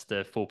 the best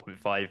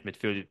 4.5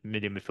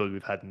 million midfielder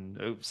we've had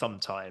in some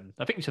time.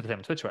 I think you said the same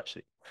on Twitter,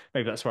 actually.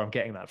 Maybe that's where I'm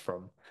getting that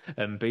from.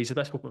 But he's the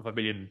best 4.5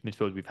 million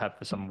midfielder we've had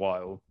for some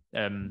while.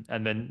 And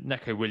then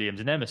Neco Williams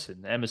and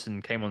Emerson.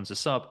 Emerson came on as a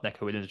sub.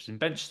 Neco Williams was in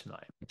bench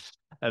tonight.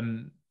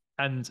 Um,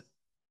 and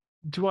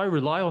do I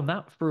rely on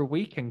that for a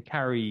week and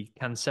carry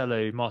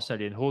Cancelo,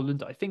 Martinelli, and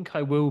Haaland? I think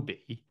I will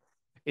be.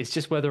 It's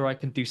just whether I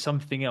can do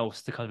something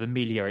else to kind of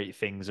ameliorate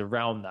things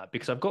around that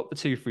because I've got the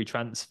two free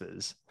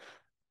transfers.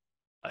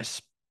 I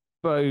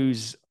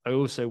suppose I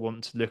also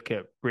want to look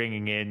at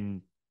bringing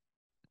in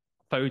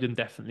Foden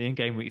definitely in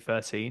game week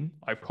 13.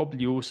 I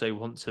probably also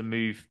want to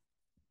move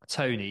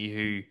Tony,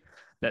 who,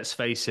 let's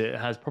face it,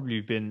 has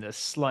probably been a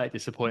slight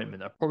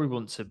disappointment. I probably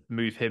want to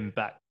move him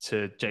back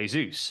to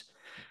Jesus.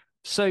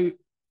 So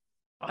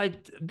I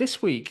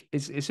this week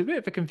is it's a bit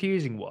of a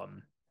confusing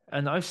one,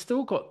 and I've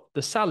still got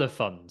the Salah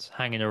fund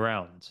hanging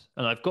around,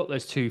 and I've got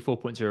those two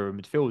 4.0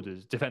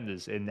 midfielders,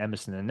 defenders in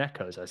Emerson and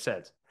Neco, as I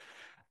said.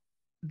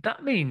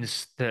 That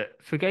means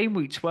that for game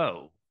week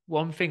 12,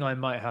 one thing I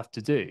might have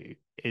to do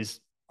is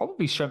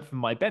probably strengthen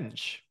my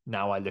bench.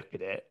 Now I look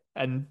at it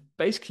and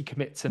basically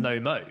commit to no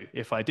mo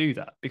if I do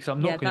that because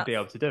I'm Yeah, not going to be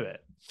able to do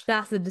it.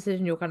 that's the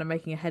decision you're kind of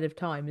making ahead of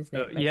time, isn't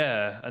it? Basically.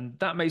 Yeah, and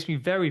that makes me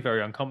very,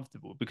 very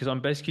uncomfortable because I'm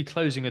basically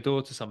closing a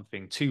door to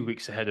something 2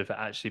 weeks ahead of it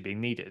actually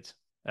being needed.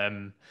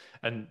 Um,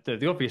 and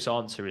the obvious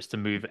answer is to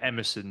move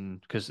Emerson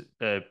because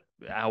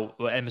out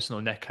or Emerson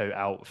or Neco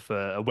out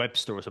for a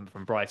Webster or something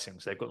from Brighton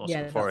because they've got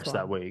Nottingham Yeah, that's Forest what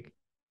that I'm. week.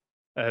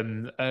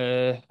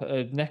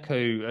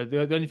 Neco,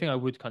 the only thing I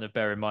would kind of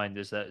bear in mind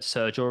is that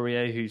Serge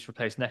Aurier, who's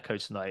replaced Neco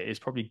tonight, is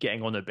probably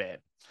getting on a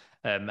bit.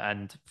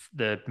 And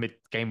the mid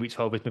game week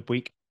 12 is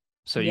midweek.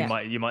 So you Yeah,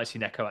 might see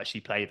Neco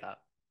actually play that.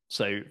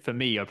 So for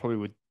me, I probably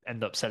would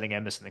end up selling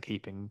Emerson and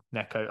keeping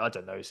Neco. I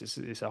don't know.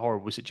 It's a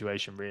horrible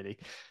situation, really.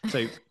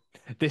 So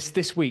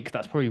this week,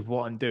 that's probably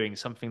what I'm doing,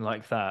 something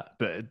like that.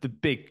 But the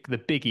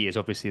biggie is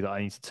obviously that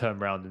I need to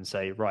turn around and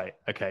say, right,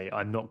 okay,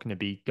 I'm not going to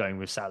be going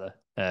with Salah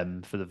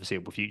for the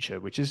foreseeable future,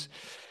 which is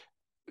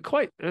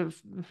quite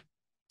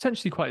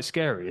potentially quite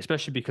scary,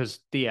 especially because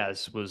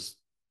Diaz was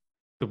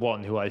the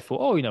one who I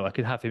thought, oh, I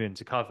could have him in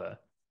to cover.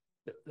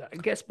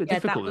 It gets a bit yeah,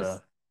 difficult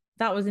there.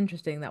 that was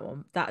interesting. That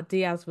one, that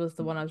Diaz was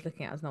the one I was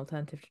looking at as an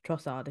alternative to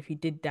Trossard. If he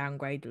did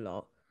downgrade a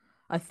lot,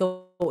 I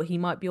thought he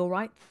might be all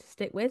right to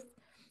stick with.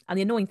 And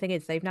the annoying thing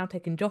is they've now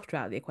taken Jota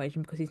out of the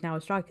equation because he's now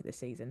a striker this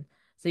season.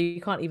 So you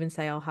can't even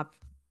say I'll have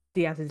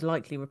Diaz's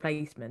likely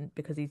replacement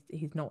because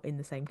he's not in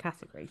the same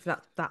category. So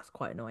that's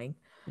quite annoying.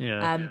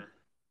 Yeah. Um,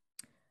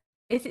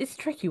 it's a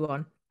tricky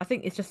one. I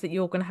think it's just that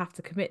you're going to have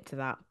to commit to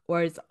that.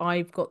 Whereas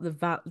I've got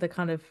the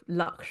kind of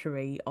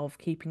luxury of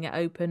keeping it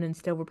open and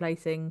still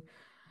replacing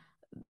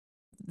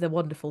the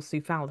wonderful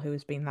Sue Fowle, who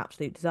has been an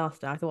absolute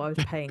disaster. I thought I was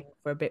paying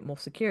for a bit more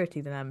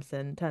security than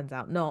Emerson. Turns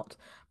out not.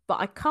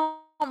 But I can't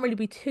really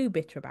be too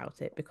bitter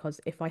about it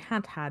because if I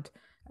had had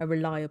a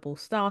reliable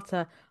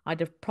starter, I'd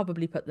have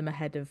probably put them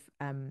ahead of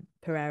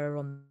Pereira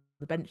on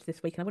the bench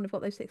this week, and I wouldn't have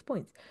got those 6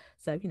 points.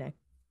 So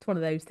it's one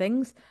of those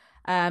things.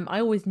 I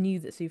always knew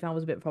that Sue Fowle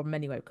was a bit of a problem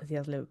anyway because he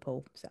has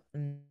Liverpool, so,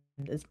 and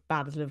as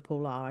bad as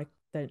Liverpool are, I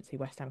don't see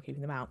West Ham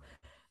keeping them out.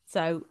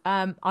 So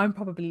I'm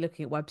probably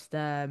looking at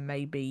Webster,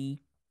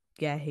 maybe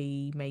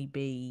Gehi,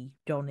 maybe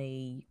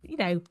Johnny,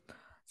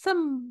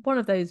 some one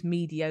of those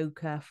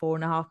mediocre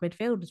 4.5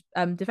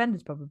 midfielders,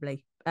 defenders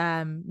probably.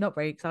 Not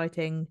very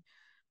exciting,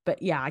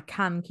 but yeah, I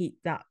can keep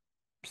that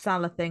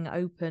Salah thing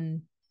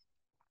open.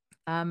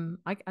 I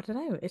don't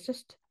know.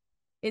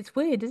 It's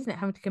weird, isn't it,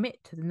 having to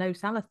commit to the no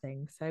Salah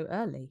thing so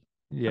early?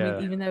 I mean,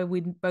 Yeah. even though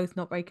we're both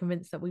not very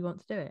convinced that we want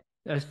to do it.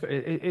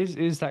 It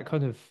is that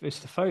kind of it's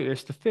the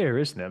fear,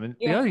 isn't it? I mean,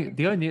 Yeah, FOMO.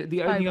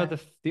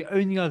 the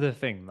only other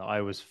thing that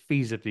I was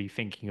feasibly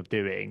thinking of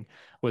doing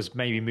was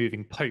maybe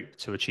moving Pope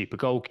to a cheaper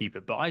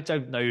goalkeeper, but I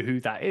don't know who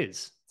that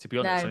is, to be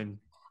honest. I No, mean,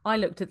 I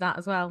looked at that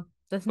as well.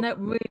 There's but, no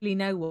really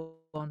no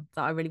one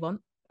that I really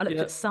want. I looked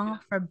yeah, at Sa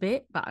for a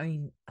bit, but I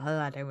mean,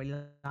 I don't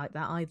really like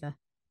that either.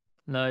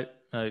 no,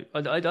 no.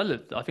 I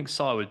think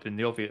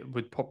Sarr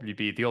would probably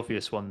be the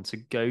obvious one to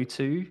go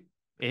to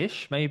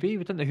ish. Maybe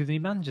we don't know who the new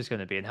manager's going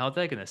to be and how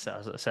they're going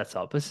to set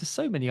up. There's just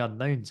so many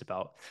unknowns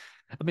about.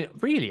 I mean,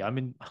 really,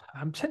 I'm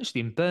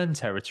potentially in burn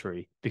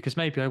territory because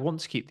maybe I want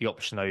to keep the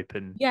option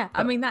open. Yeah, I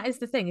But mean that is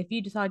the thing. If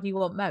you decide you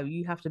want Mo,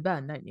 you have to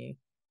burn, don't you?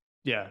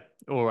 yeah,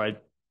 or you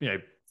know,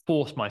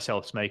 force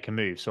myself to make a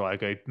move. So I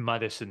go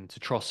Madison to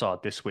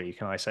Trossard this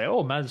week, and I say,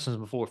 oh, Madison's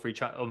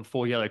on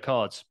four yellow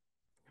cards.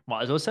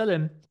 Might as well sell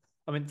him.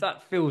 I mean,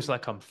 that feels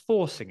like I'm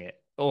forcing it.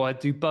 Or I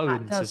do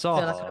That Bowen to does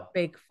feel like a Zaha.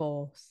 big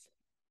force.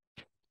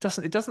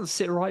 It doesn't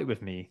sit right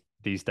with me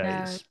these No,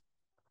 days.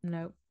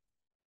 no.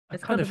 I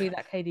It's kind got to of be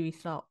that KDB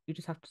slot. You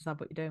just have to decide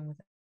what you're doing with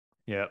it.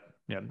 yeah,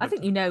 yeah, I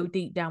think you know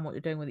deep down what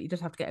you're doing with it. You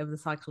just have to get over the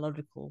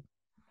psychological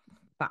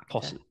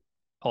poss factor.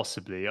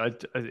 possibly.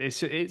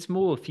 It's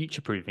more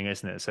future proofing,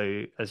 isn't it?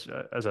 So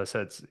as I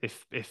said,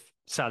 if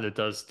Salah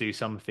does do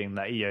something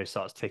that EO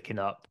starts ticking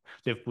up,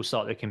 Liverpool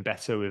start looking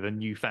better with a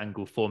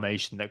newfangled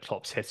formation that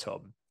Klopp's hit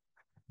on,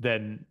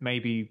 then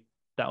maybe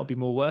that'll be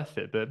more worth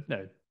it. But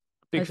no,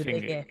 big Those are big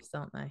thing ifs,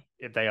 aren't they?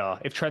 if they are.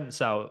 If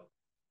Trent's out,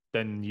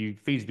 then you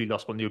feasibly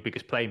lost one of your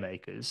biggest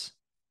playmakers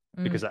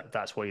because Mm,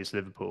 that's what is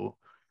Liverpool.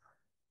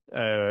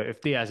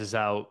 If Diaz is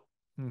out,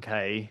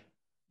 okay,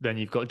 then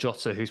you've got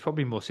Jota, who's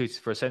probably more suited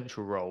for a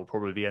central role,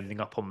 probably ending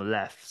up on the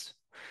left.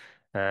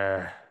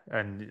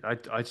 And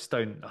I just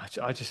don't,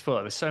 I just feel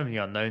like there's so many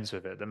unknowns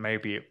with it that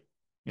maybe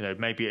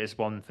it is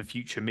one for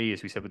future me,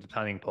 as we said with the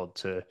planning pod,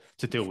 to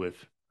deal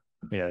with,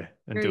 and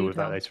deal true, with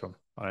that Tom. later on.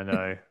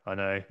 I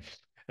know.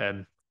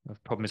 The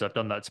problem is I've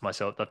done that to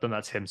myself. I've done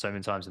that to him so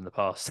many times in the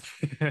past.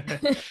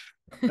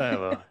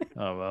 Oh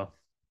well.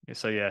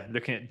 So yeah,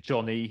 looking at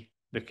Johnny,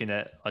 looking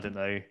at I don't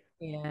know.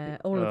 Yeah,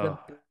 all of them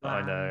Oh,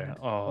 I know. bland,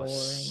 Oh, boring.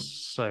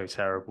 so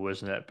terrible,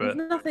 isn't it? There's But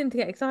nothing to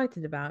get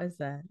excited about, is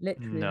there?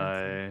 Literally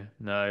nothing.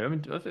 no. I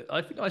mean,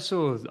 I think I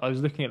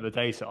was looking at the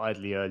data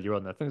idly earlier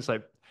on. I think it's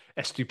like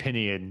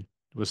Estupinian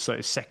was sort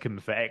of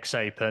second for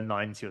XA per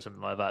 90 or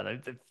something like that.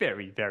 Like, the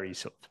very, very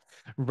sort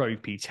of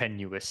ropey,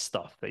 tenuous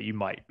stuff that you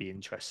might be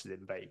interested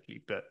in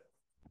vaguely. But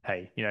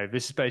hey,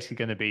 this is basically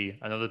going to be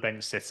another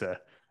bench sitter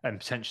and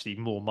potentially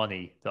more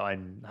money that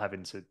I'm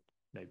having to,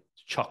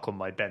 chuck on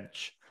my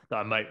bench that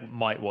I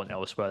might want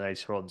elsewhere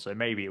later on. So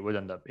maybe it would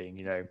end up being,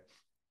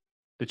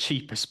 the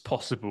cheapest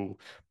possible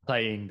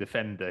playing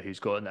defender who's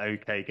got an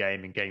okay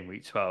game in game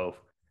week 12.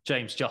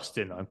 James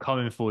Justin, I'm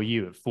coming for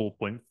you at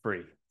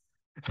 4.3.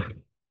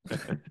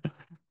 I'm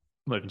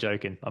not even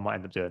joking. I might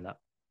end up doing that.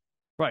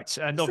 Right.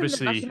 And Some that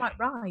actually obviously, might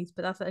rise,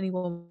 but that's only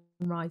one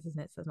rise, isn't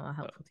it? So it's not that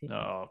helpful to you.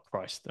 oh,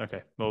 Christ.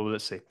 Okay. Well,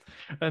 let's see.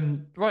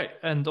 Right.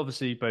 And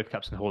obviously, both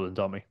Captain Holland,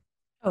 aren't we?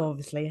 Oh,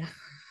 obviously.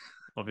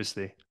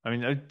 Obviously. I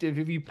mean,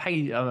 if you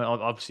pay, I mean,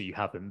 obviously you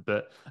haven't,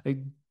 but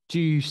do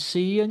you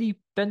see any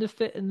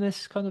benefit in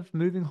this kind of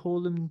moving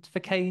Haaland for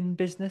Kane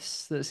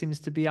business that seems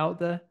to be out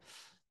there?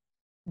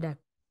 No.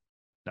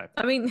 No.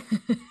 I mean,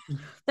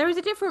 there is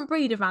a different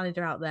breed of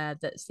manager out there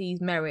that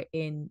sees merit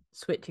in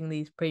switching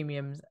these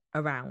premiums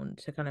around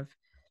to kind of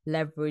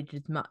leverage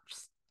as much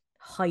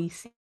high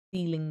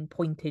ceiling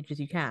pointage as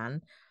you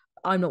can.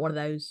 I'm not one of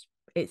those.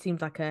 It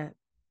seems like a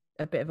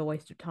bit of a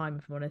waste of time,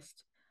 if I'm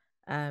honest.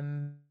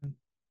 Um,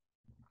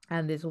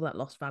 and there's all that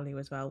lost value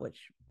as well,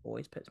 which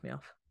always puts me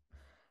off.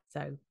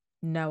 So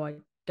no, I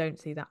don't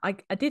see that. I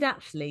did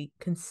actually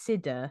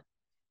consider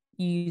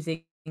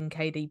using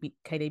KDB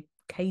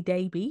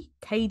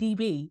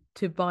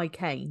to buy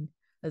Kane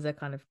as a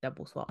kind of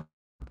double swap,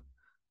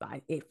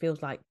 but it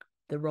feels like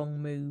the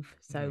wrong move,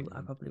 so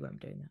I Mm, probably won't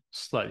be doing that.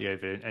 slightly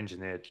over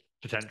engineered,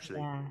 potentially.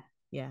 Yeah,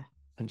 yeah.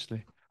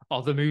 Potentially.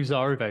 Other moves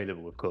are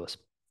available, of course.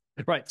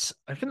 Right,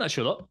 I think that's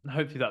your lot.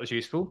 Hopefully that was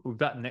useful. We'll be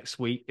back next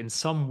week in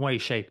some way,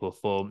 shape, or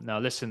form. Now,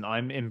 listen,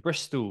 I'm in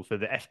Bristol for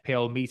the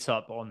FPL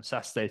meetup on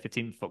Saturday,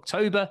 15th of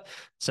October.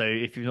 So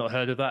if you've not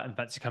heard of that and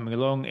fancy coming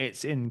along,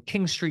 it's in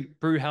King Street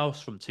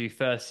Brewhouse from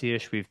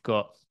 2:30ish. We've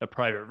got a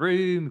private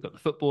room, we've got the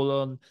football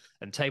on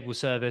and table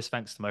service,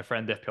 thanks to my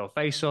friend FPL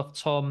Face Off,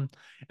 Tom.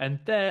 And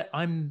there,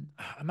 I'm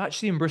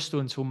actually in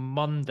Bristol until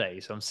Monday,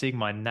 so I'm seeing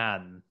my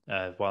nan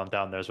while I'm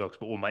down there as well,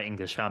 because all my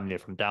English family are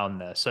from down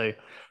there. So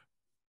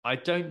I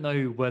don't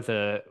know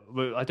whether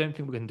I don't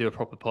think we're going to do a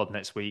proper pod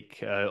next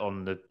week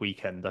on the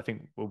weekend. I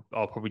think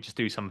I'll probably just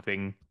do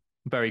something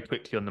very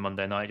quickly on the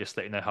Monday night, just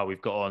let you know how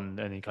we've got on,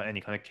 any kind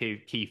of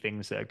key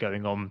things that are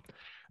going on,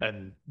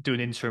 and do an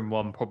interim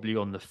one probably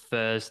on the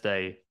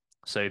Thursday.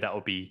 So that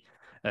will be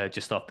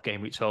just after game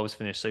week 12 is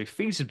finished. So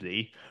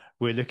feasibly,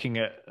 we're looking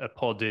at a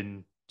pod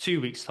in 2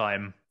 weeks'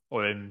 time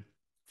or in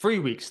 3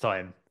 weeks'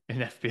 time in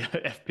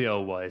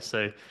FPL wise.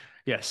 So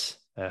yes,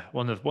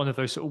 one of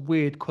those sort of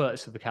weird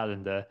quirks of the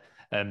calendar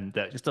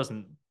that just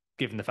doesn't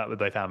given the fact we're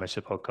both amateur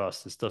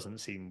podcasters, doesn't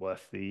seem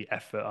worth the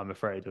effort, I'm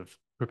afraid, of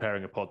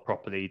preparing a pod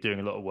properly,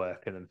 doing a lot of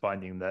work, and then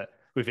finding that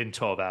within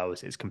 12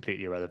 hours it's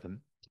completely irrelevant.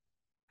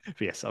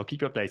 But yes, I'll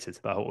keep you updated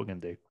about what we're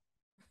going to do.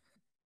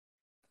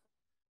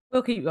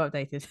 We'll keep you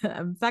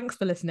updated. Thanks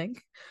for listening.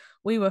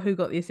 We were Who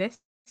Got the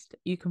Assist.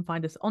 You can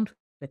find us on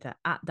Twitter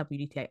at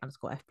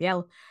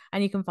WGTA_FPL,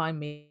 and you can find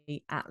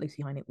me at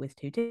Lucy Heineck with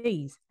 2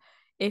 T's.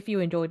 If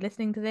you enjoyed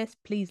listening to this,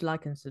 please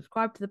like and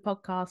subscribe to the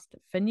podcast.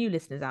 For new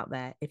listeners out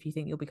there, if you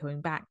think you'll be coming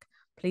back,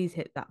 please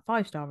hit that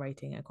 5-star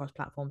rating across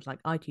platforms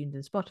like iTunes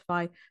and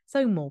Spotify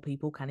so more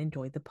people can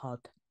enjoy the pod.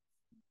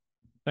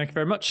 Thank you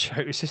very much. I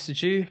hope it assisted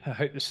you. I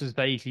hope this was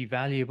vaguely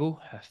valuable.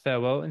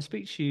 Farewell and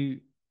speak to you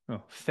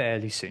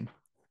fairly soon.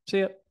 See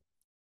ya.